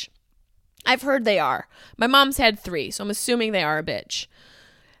bitch. I've heard they are. My mom's had 3, so I'm assuming they are a bitch.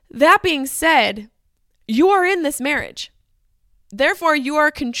 That being said, you are in this marriage. Therefore, you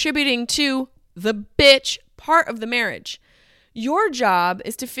are contributing to the bitch part of the marriage. Your job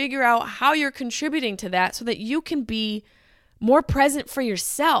is to figure out how you're contributing to that so that you can be more present for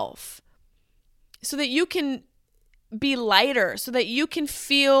yourself, so that you can be lighter, so that you can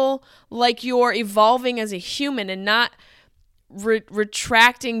feel like you're evolving as a human and not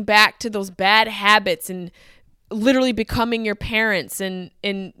retracting back to those bad habits and literally becoming your parents and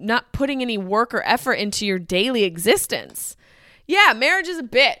not putting any work or effort into your daily existence. Yeah, marriage is a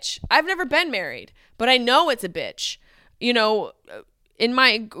bitch. I've never been married, but I know it's a bitch. You know, in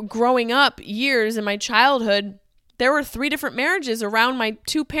my growing up years, in my childhood, there were 3 different marriages around my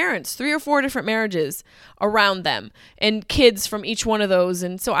 2 parents, 3 or 4 different marriages around them and kids from each one of those.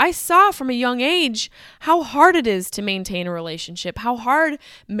 And so I saw from a young age how hard it is to maintain a relationship, how hard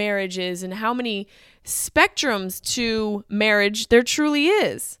marriage is, and how many spectrums to marriage there truly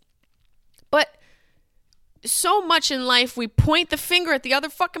is. But so much in life, we point the finger at the other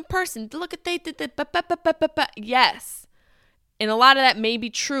fucking person. Look at they did that. Yes. And a lot of that may be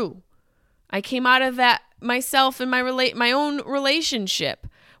true. I came out of that myself in my own relationship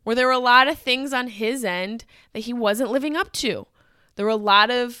where there were a lot of things on his end that he wasn't living up to. There were a lot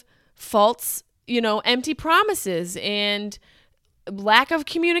of false, empty promises and lack of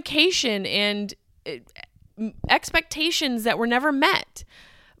communication and expectations that were never met.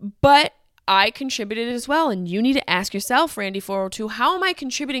 But I contributed as well. And you need to ask yourself, Randy402, how am I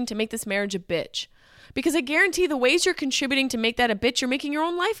contributing to make this marriage a bitch? Because I guarantee the ways you're contributing to make that a bitch, you're making your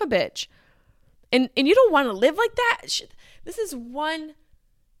own life a bitch. And you don't want to live like that. This is one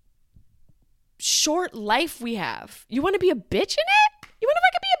short life we have. You want to be a bitch in it? You want to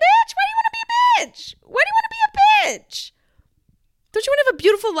fucking be a bitch? Why do you want to be a bitch? Why do you want to be a bitch? Don't you want to have a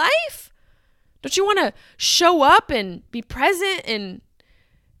beautiful life? Don't you want to show up and be present? And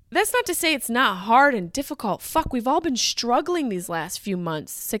that's not to say it's not hard and difficult. Fuck, we've all been struggling these last few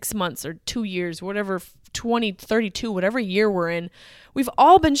months, 6 months or 2 years, whatever, 2032, whatever year we're in. We've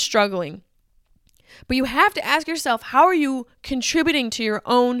all been struggling. But you have to ask yourself, how are you contributing to your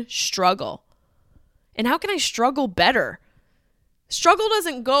own struggle? And how can I struggle better? Struggle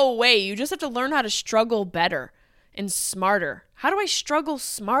doesn't go away. You just have to learn how to struggle better and smarter. How do I struggle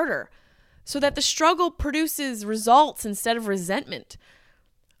smarter so that the struggle produces results instead of resentment?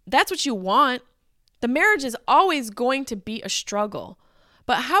 That's what you want. The marriage is always going to be a struggle.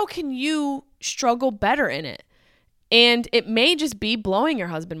 But how can you struggle better in it? And it may just be blowing your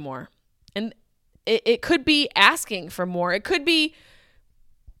husband more. And it could be asking for more. It could be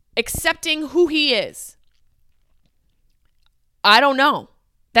accepting who he is. I don't know.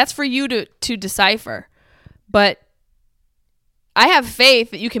 That's for you to decipher. But I have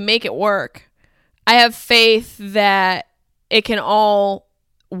faith that you can make it work. I have faith that it can all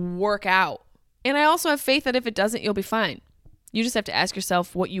work out. And I also have faith that if it doesn't, you'll be fine. You just have to ask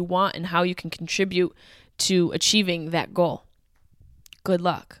yourself what you want and how you can contribute to achieving that goal. Good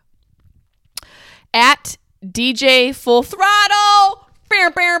luck. At DJ Full Throttle.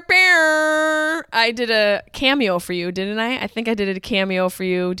 I did a cameo for you, didn't I? I think I did a cameo for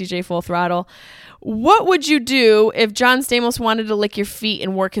you, DJ Full Throttle. What would you do if John Stamos wanted to lick your feet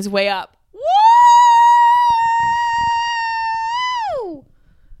and work his way up? Woo!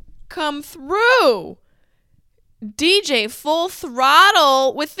 Come through. DJ Full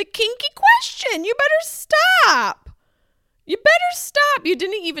Throttle with the kinky question. You better stop. You better stop. You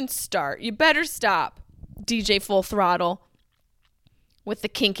didn't even start. You better stop. DJ Full Throttle with the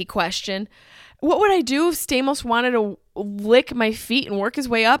kinky question. What would I do if Stamos wanted to lick my feet and work his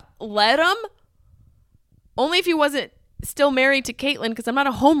way up? Let him. Only if he wasn't still married to Caitlin, because I'm not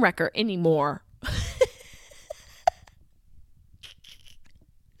a homewrecker anymore.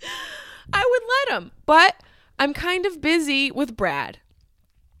 I would let him, but I'm kind of busy with Brad.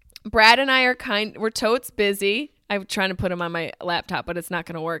 Brad and I we're totes busy. I'm trying to put him on my laptop, but it's not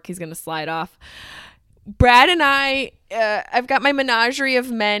going to work. He's going to slide off. Brad and I, I've got my menagerie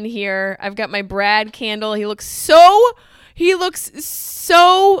of men here. I've got my Brad candle. He looks so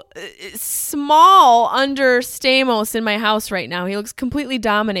small under Stamos in my house right now. He looks completely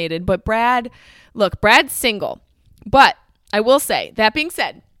dominated. But Brad's single. But I will say, that being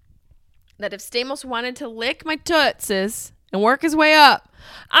said, that if Stamos wanted to lick my tootses and work his way up,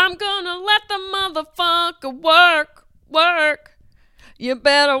 I'm gonna let the motherfucker work. You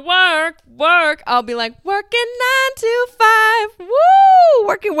better work. I'll be like, working 9 to 5. Woo!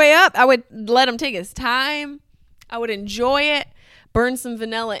 Working way up. I would let him take his time. I would enjoy it. Burn some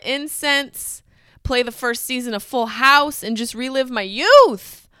vanilla incense. Play the first season of Full House and just relive my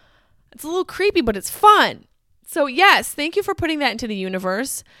youth. It's a little creepy, but it's fun. So yes, thank you for putting that into the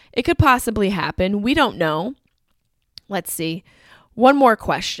universe. It could possibly happen. We don't know. Let's see. One more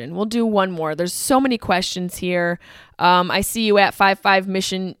question. We'll do one more. There's so many questions here. I see you at 55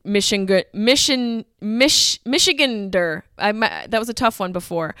 Michigander. That was a tough one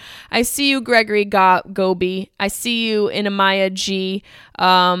before. I see you, Gregory Goby. I see you in Amaya G.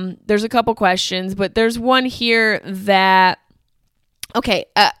 There's a couple questions, but there's one here that. Okay,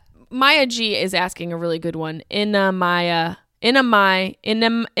 Maya G is asking a really good one. Inama.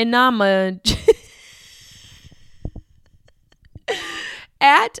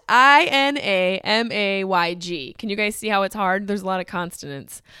 At INAMAYG. Can you guys see how it's hard? There's a lot of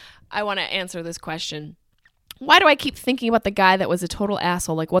consonants. I want to answer this question. Why do I keep thinking about the guy that was a total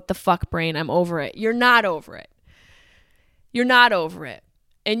asshole? Like, what the fuck, brain? I'm over it. You're not over it. You're not over it.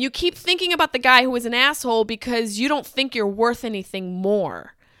 And you keep thinking about the guy who was an asshole because you don't think you're worth anything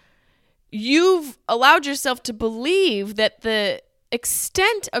more. You've allowed yourself to believe that the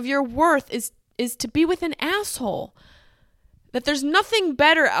extent of your worth is to be with an asshole. That there's nothing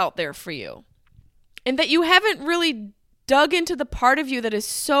better out there for you. And that you haven't really dug into the part of you that is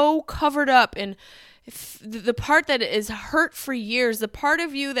so covered up and the part that is hurt for years, the part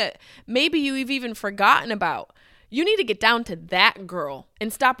of you that maybe you've even forgotten about. You need to get down to that girl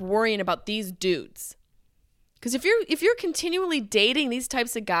and stop worrying about these dudes. Because if you're continually dating these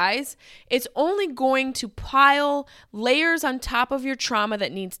types of guys, it's only going to pile layers on top of your trauma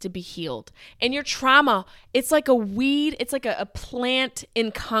that needs to be healed. And your trauma, it's like a weed, it's like a plant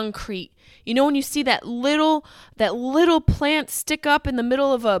in concrete. You know when you see that little plant stick up in the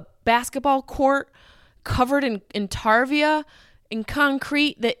middle of a basketball court covered in tarvia? in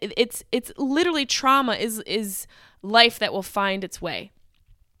concrete, that it's literally trauma is life that will find its way.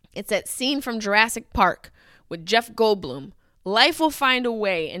 It's that scene from Jurassic Park with Jeff Goldblum. Life will find a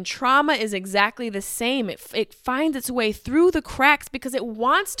way, and trauma is exactly the same. It finds its way through the cracks because it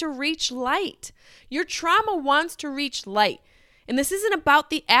wants to reach light. Your trauma wants to reach light. And this isn't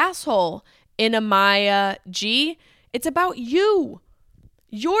about the asshole in Amaya G. It's about you.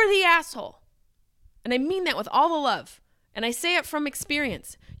 You're the asshole. And I mean that with all the love. And I say it from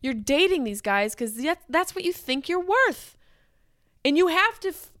experience. You're dating these guys because that's what you think you're worth. And you have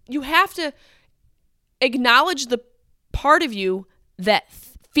to acknowledge the part of you that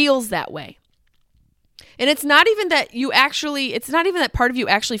feels that way. And it's not even that part of you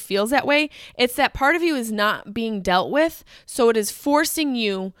actually feels that way. It's that part of you is not being dealt with. So it is forcing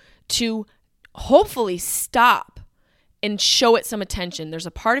you to hopefully stop and show it some attention. There's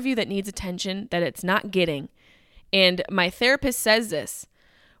a part of you that needs attention that it's not getting. And my therapist says this.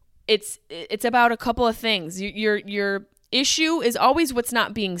 It's about a couple of things. Your issue is always what's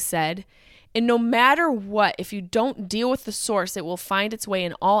not being said. And no matter what, if you don't deal with the source, it will find its way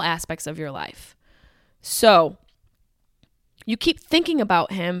in all aspects of your life. So you keep thinking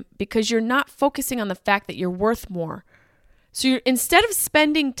about him because you're not focusing on the fact that you're worth more. So instead of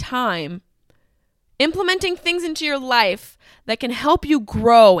spending time implementing things into your life that can help you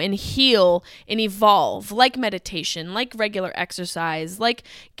grow and heal and evolve, like meditation, like regular exercise, like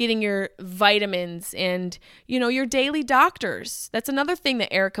getting your vitamins and, your daily doctors. That's another thing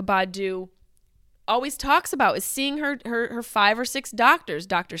that Erykah Badu always talks about, is seeing her 5 or 6 doctors.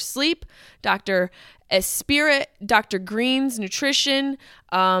 Dr. Sleep, Dr. Spirit, Dr. Green's Nutrition,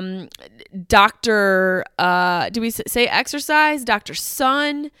 Dr. Do we say exercise? Dr.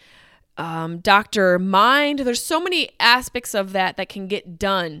 Sun, Dr. Mind. There's so many aspects of that can get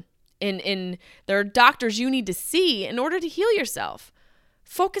done. There are doctors you need to see in order to heal yourself.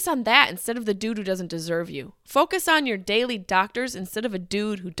 Focus on that instead of the dude who doesn't deserve you. Focus on your daily doctors instead of a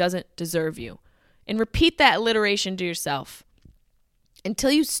dude who doesn't deserve you. And repeat that alliteration to yourself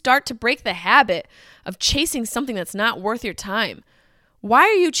until you start to break the habit of chasing something that's not worth your time. Why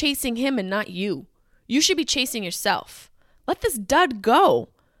are you chasing him and not you? You should be chasing yourself. Let this dud go.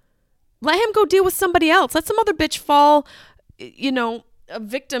 Let him go deal with somebody else. Let some other bitch fall, a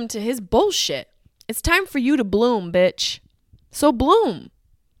victim to his bullshit. It's time for you to bloom, bitch. So bloom.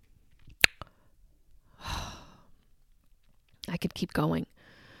 I could keep going.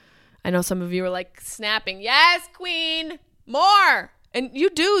 I know some of you are like snapping. Yes, queen, more. And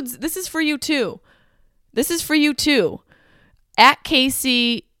you dudes, this is for you too. This is for you too. At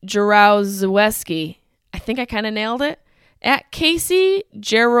Casey Jarozweski. I think I kind of nailed it. At Casey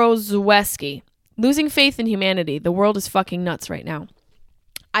Jarozweski. Losing faith in humanity. The world is fucking nuts right now.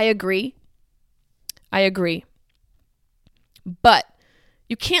 I agree. But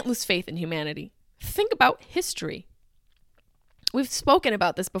you can't lose faith in humanity. Think about history. We've spoken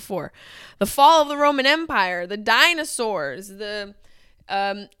about this before. The fall of the Roman Empire, the dinosaurs, the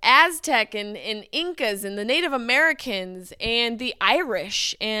Aztec and Incas and the Native Americans and the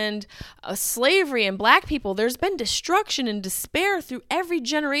Irish and slavery and black people. There's been destruction and despair through every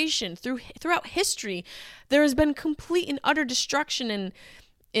generation, throughout history. There has been complete and utter destruction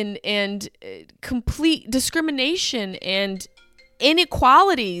and complete discrimination and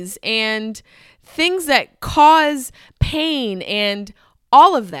inequalities and things that cause pain and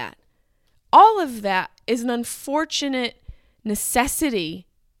all of that. All of that is an unfortunate necessity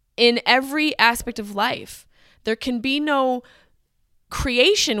in every aspect of life. There can be no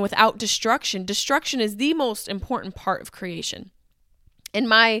creation without destruction. Destruction is the most important part of creation, in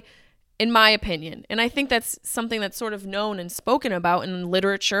my opinion. And I think that's something that's sort of known and spoken about in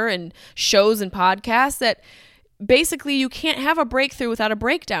literature and shows and podcasts, that basically you can't have a breakthrough without a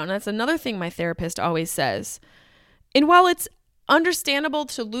breakdown. That's another thing my therapist always says. And while it's understandable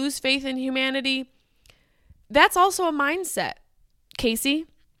to lose faith in humanity, that's also a mindset, Casey.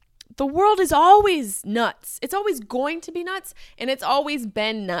 The world is always nuts. It's always going to be nuts, and it's always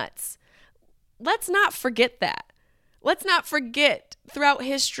been nuts. Let's not forget that. Let's not forget throughout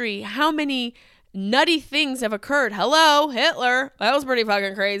history how many nutty things have occurred. Hello, Hitler. That was pretty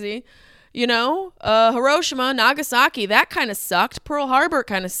fucking crazy. Hiroshima, Nagasaki, that kind of sucked. Pearl Harbor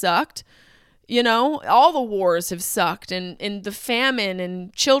kind of sucked. All the wars have sucked, and the famine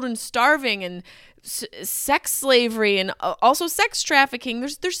and children starving and sex slavery and also sex trafficking.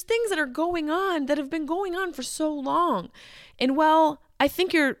 There's things that are going on that have been going on for so long. And I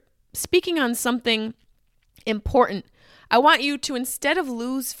think you're speaking on something important. I want you to, instead of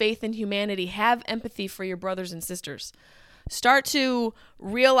lose faith in humanity, have empathy for your brothers and sisters. Start to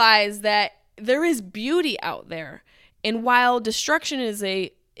realize that there is beauty out there. And while destruction is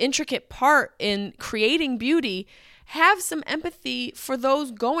a intricate part in creating beauty, have some empathy for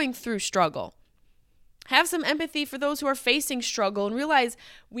those going through struggle. Have some empathy for those who are facing struggle, and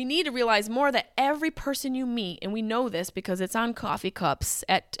we need to realize more that every person you meet, and we know this because it's on coffee cups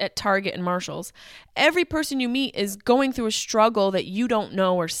at Target and Marshall's, every person you meet is going through a struggle that you don't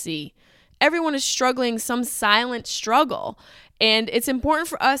know or see. Everyone is struggling some silent struggle. And it's important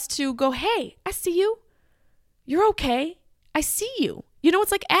for us to go, hey, I see you. You're okay. I see you. You know,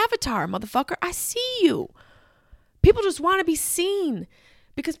 it's like Avatar, motherfucker. I see you. People just want to be seen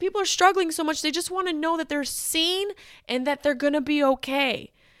because people are struggling so much. They just want to know that they're seen and that they're going to be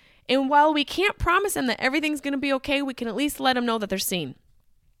okay. And while we can't promise them that everything's going to be okay, we can at least let them know that they're seen.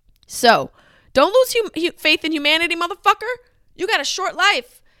 So don't lose faith in humanity, motherfucker. You got a short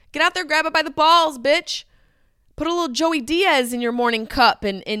life. Get out there, grab it by the balls, bitch. Put a little Joey Diaz in your morning cup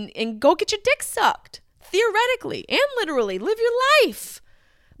and go get your dick sucked. Theoretically and literally, live your life.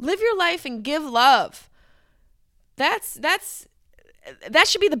 Live your life and give love. That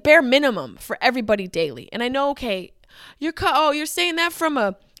should be the bare minimum for everybody daily. And I know, okay, you're saying that from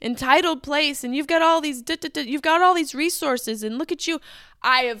a entitled place, and you've got all these resources, and look at you.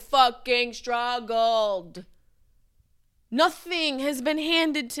 I have fucking struggled. Nothing has been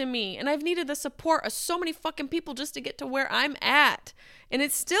handed to me, and I've needed the support of so many fucking people just to get to where I'm at. And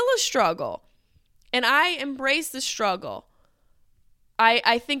it's still a struggle. And I embrace the struggle.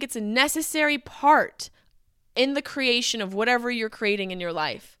 I think it's a necessary part in the creation of whatever you're creating in your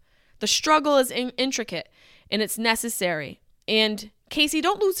life. The struggle is intricate, and it's necessary. And Casey,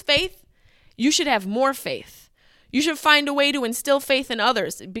 don't lose faith. You should have more faith. You should find a way to instill faith in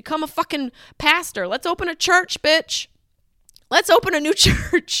others. Become a fucking pastor. Let's open a church, bitch. Let's open a new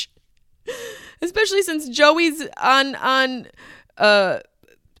church. Especially since Joey's on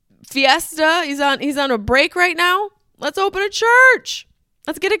Fiesta. He's on a break right now. Let's open a church.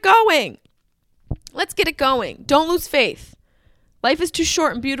 Let's get it going. Let's get it going. Don't lose faith. Life is too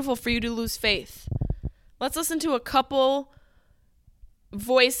short and beautiful for you to lose faith. Let's listen to a couple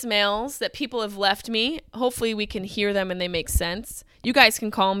voicemails that people have left me. Hopefully we can hear them and they make sense. You guys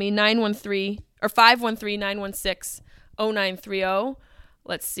can call me 513-916-0930.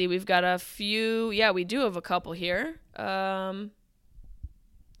 Let's see. We've got a few. Yeah, we do have a couple here. Let's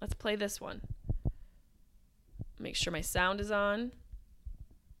play this one. Make sure my sound is on.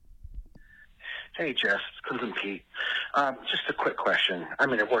 Hey, Jess, it's Cousin Pete. Just a quick question. I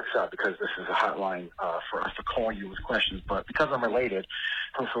mean, it works out because this is a hotline for us to call you with questions, but because I'm related,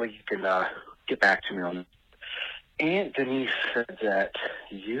 hopefully you can get back to me on it. Aunt Denise said that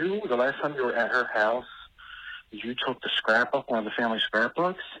the last time you were at her house, you took the scrapbook, one of the family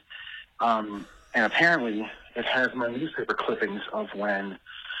scrapbooks, and apparently it has my newspaper clippings of when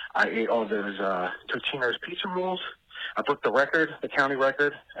I ate all those Totino's pizza rolls. I booked the county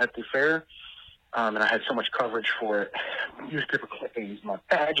record at the fair. And I had so much coverage for it. Newspaper clippings, my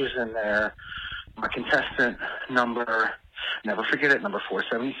badges in there, my contestant number, never forget it, number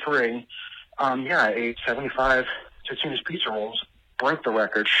 473. I ate 75 Totino's pizza rolls, broke the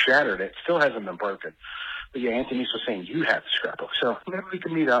record, shattered it, still hasn't been broken. But yeah, Anthony was saying you have the scrapbook. So maybe we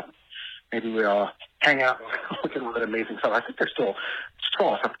can meet up. Maybe we'll hang out and look at all that amazing stuff. I think there's still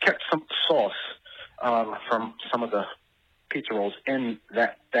sauce. I've kept some sauce from some of the pizza rolls in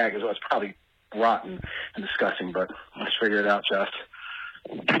that bag as well. It's probably rotten and disgusting, but let's figure it out, Jess.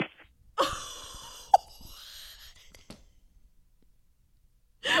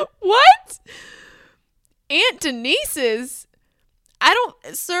 What? Aunt Denise's? I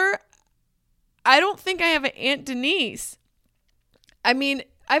don't think I have an Aunt Denise. I mean,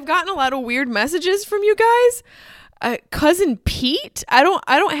 I've gotten a lot of weird messages from you guys. Cousin Pete? I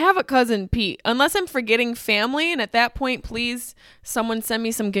don't have a cousin Pete unless I'm forgetting family, and at that point, please someone send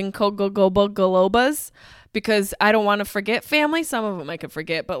me some ginkgo galobas because I don't want to forget family. Some of them I could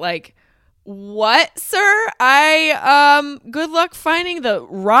forget, but like, what, sir? Good luck finding the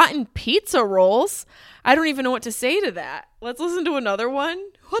rotten pizza rolls. I don't even know what to say to that. Let's listen to another one.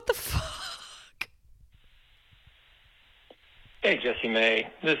 What the fuck? Hey, Jessie May.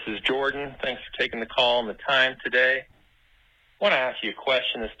 This is Jordan. Thanks for taking the call and the time today. I want to ask you a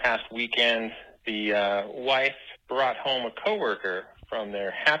question. This past weekend, the wife brought home a coworker from their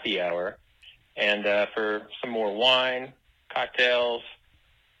happy hour, and for some more wine, cocktails.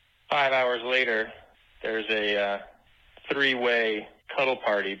 5 hours later, there's a three-way cuddle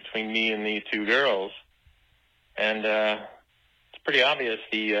party between me and these two girls, and it's pretty obvious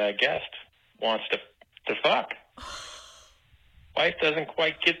the guest wants to fuck. Wife doesn't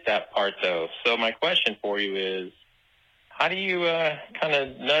quite get that part, though. So my question for you is, how do you kind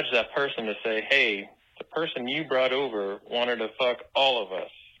of nudge that person to say, hey, it's a person you brought over wanted to fuck all of us.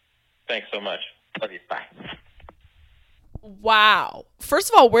 Thanks so much. Love you. Bye. Wow. First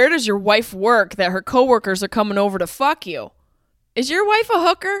of all, where does your wife work that her coworkers are coming over to fuck you? Is your wife a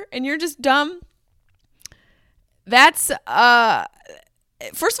hooker and you're just dumb? That's,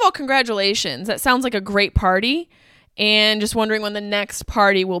 first of all, congratulations. That sounds like a great party. And just wondering when the next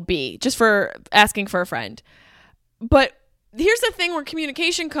party will be, just for asking for a friend. But here's the thing where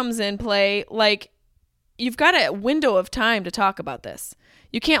communication comes in play. Like, you've got a window of time to talk about this.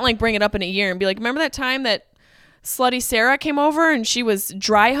 You can't, like, bring it up in a year and be like, remember that time that slutty Sarah came over and she was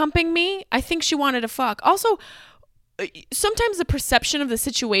dry humping me? I think she wanted to fuck. Also, sometimes the perception of the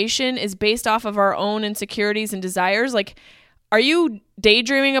situation is based off of our own insecurities and desires. Like, are you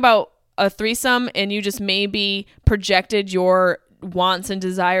daydreaming about a threesome and you just maybe projected your wants and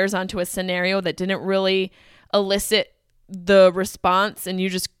desires onto a scenario that didn't really elicit the response and you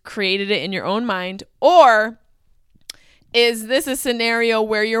just created it in your own mind? Or is this a scenario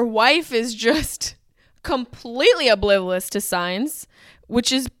where your wife is just completely oblivious to signs,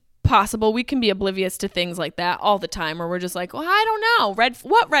 which is possible? We can be oblivious to things like that all the time, where we're just like, well, I don't know,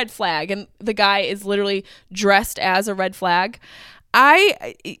 what red flag? And the guy is literally dressed as a red flag.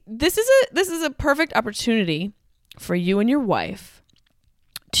 This is a perfect opportunity for you and your wife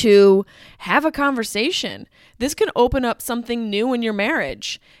to have a conversation. This can open up something new in your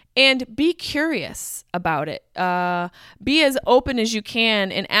marriage. And be curious about it. Be as open as you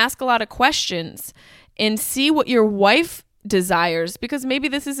can and ask a lot of questions and see what your wife desires, because maybe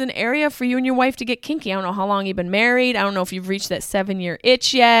this is an area for you and your wife to get kinky. I don't know how long you've been married. I don't know if you've reached that 7-year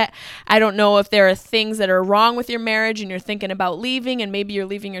itch yet. I don't know if there are things that are wrong with your marriage and you're thinking about leaving, and maybe you're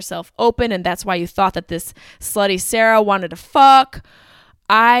leaving yourself open and that's why you thought that this slutty Sarah wanted to fuck.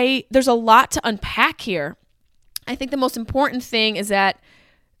 There's a lot to unpack here. I think the most important thing is that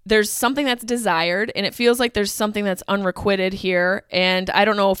there's something that's desired, and it feels like there's something that's unrequited here. And I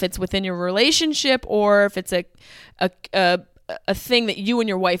don't know if it's within your relationship or if it's a thing that you and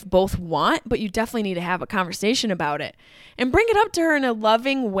your wife both want, but you definitely need to have a conversation about it and bring it up to her in a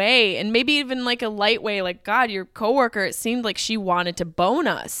loving way, and maybe even like a light way, like, God, your coworker, it seemed like she wanted to bone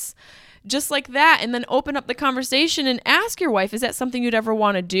us. Just like that, and then open up the conversation and ask your wife, is that something you'd ever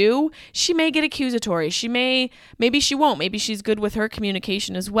want to do? She may get accusatory. Maybe she won't. Maybe she's good with her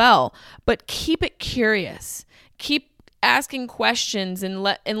communication as well. But keep it curious. Keep asking questions and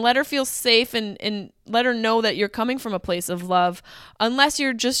let her feel safe, and let her know that you're coming from a place of love, unless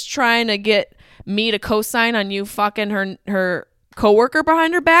you're just trying to get me to co-sign on you fucking her coworker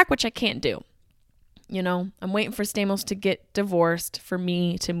behind her back, which I can't do. You know, I'm waiting for Stamos to get divorced for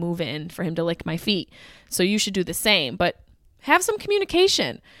me to move in, for him to lick my feet. So you should do the same. But have some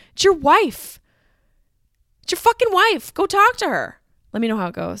communication. It's your wife. It's your fucking wife. Go talk to her. Let me know how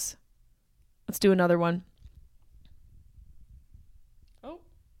it goes. Let's do another one. Oh,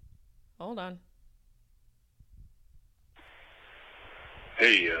 hold on.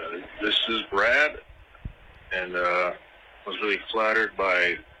 Hey, this is Brad. And I was really flattered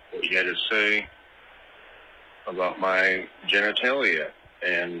by what you had to say about my genitalia,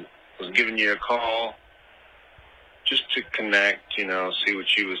 and was giving you a call just to connect, see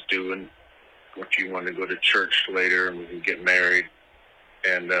what you was doing, if you wanted to go to church later and we can get married.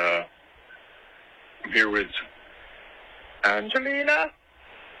 And I'm here with Angelina,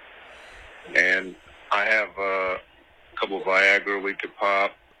 and I have a couple of Viagra we could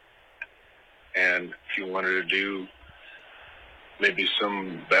pop, and if you wanted to do maybe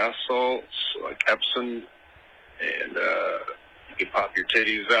some bath salts like Epsom, and you can pop your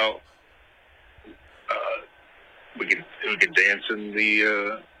titties out. We could dance in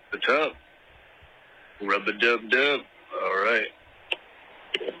the tub. Rub a dub dub. All right.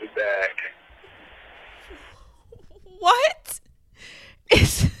 We'll be back. What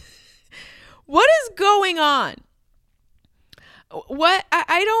is going on? What?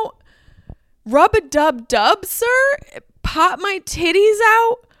 I don't. Rub a dub dub, sir? Pop my titties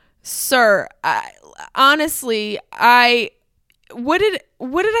out? Sir, honestly, what did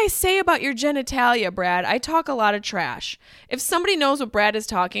I say about your genitalia, Brad? I talk a lot of trash. If somebody knows what Brad is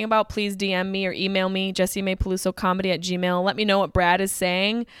talking about, please DM me or email me, jessimaypelusocomedy@gmail. Let me know what Brad is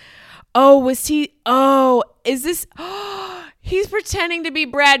saying. Is this... he's pretending to be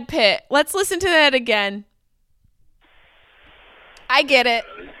Brad Pitt. Let's listen to that again. I get it.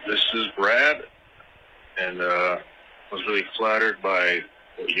 This is Brad, and I was really flattered by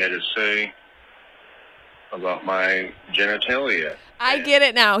what you had to say about my genitalia. I get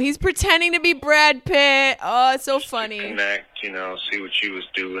it now. He's pretending to be Brad Pitt. Oh, it's so funny. Connect, see what you was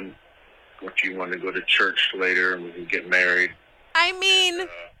doing, if you wanted to go to church later and we can get married. I mean,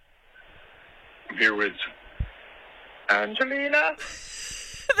 I'm here with Angelina.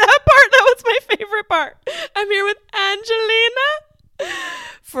 That was my favorite part. I'm here with Angelina.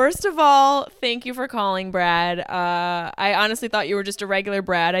 First of all, thank you for calling, Brad. I honestly thought you were just a regular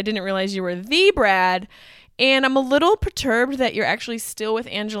Brad. I didn't realize you were the Brad. And I'm a little perturbed that you're actually still with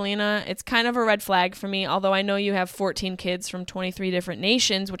Angelina. It's kind of a red flag for me, although I know you have 14 kids from 23 different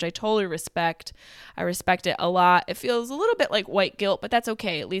nations, which I totally respect. I respect it a lot. It feels a little bit like white guilt, but that's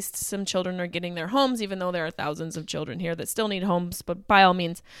okay. At least some children are getting their homes, even though there are thousands of children here that still need homes. But by all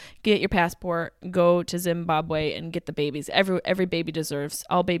means, get your passport, go to Zimbabwe, and get the babies. Every baby deserves,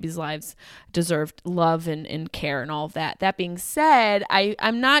 all babies' lives deserve love and care and all of that. That being said,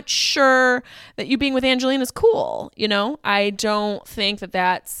 I'm not sure that you being with Angelina is cool. You know, I don't think that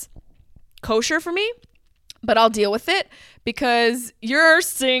that's kosher for me, but I'll deal with it because you're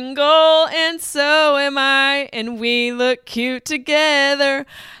single and so am I, and we look cute together.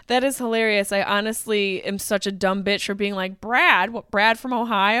 That is hilarious. I honestly am such a dumb bitch for being like, Brad, what, Brad from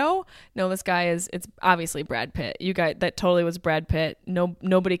Ohio? No, this guy it's obviously Brad Pitt. You guys, that totally was Brad Pitt.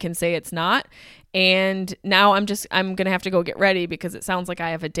 Nobody can say it's not. And now I'm going to have to go get ready because it sounds like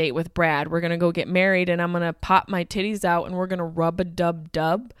I have a date with Brad. We're going to go get married and I'm going to pop my titties out and we're going to rub a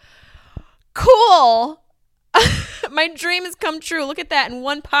dub. Cool. My dream has come true. Look at that in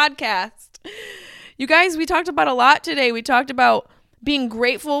one podcast. You guys, we talked about a lot today. We talked about being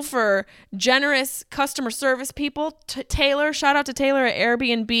grateful for generous customer service people. Taylor, shout out to Taylor at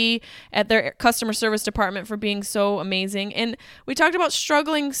Airbnb at their customer service department for being so amazing. And we talked about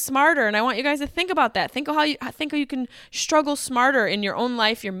struggling smarter, and I want you guys to think about that. Think of how you can struggle smarter in your own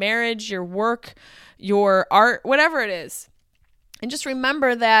life, your marriage, your work, your art, whatever it is. And just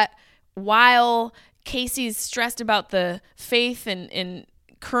remember that while Casey's stressed about the faith and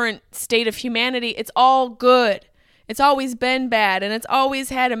current state of humanity, it's all good. It's always been bad, and it's always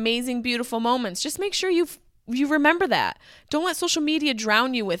had amazing, beautiful moments. Just make sure you remember that. Don't let social media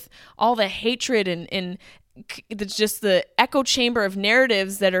drown you with all the hatred and just the echo chamber of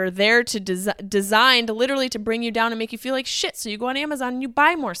narratives that are there to designed literally to bring you down and make you feel like shit. So you go on Amazon and you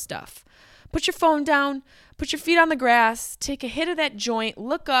buy more stuff. Put your phone down, put your feet on the grass, take a hit of that joint,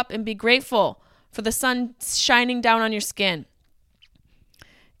 look up, and be grateful for the sun shining down on your skin.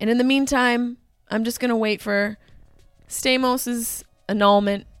 And in the meantime, I'm just going to wait for Stamos'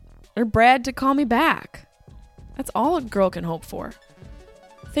 annulment or Brad to call me back. That's all a girl can hope for.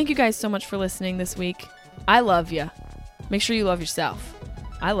 Thank you guys so much for listening this week. I love you. Make sure you love yourself.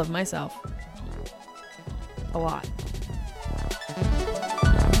 I love myself. A lot.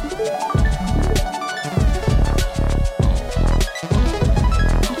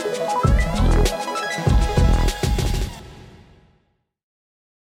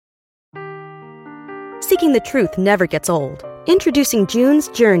 Seeking the truth never gets old. Introducing June's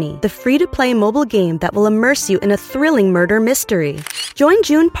Journey, the free-to-play mobile game that will immerse you in a thrilling murder mystery. Join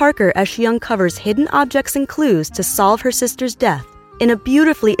June Parker as she uncovers hidden objects and clues to solve her sister's death in a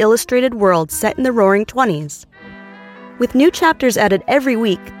beautifully illustrated world set in the Roaring '20s. With new chapters added every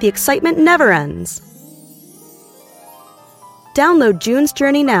week, the excitement never ends. Download June's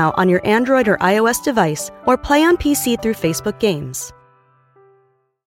Journey now on your Android or iOS device or play on PC through Facebook Games.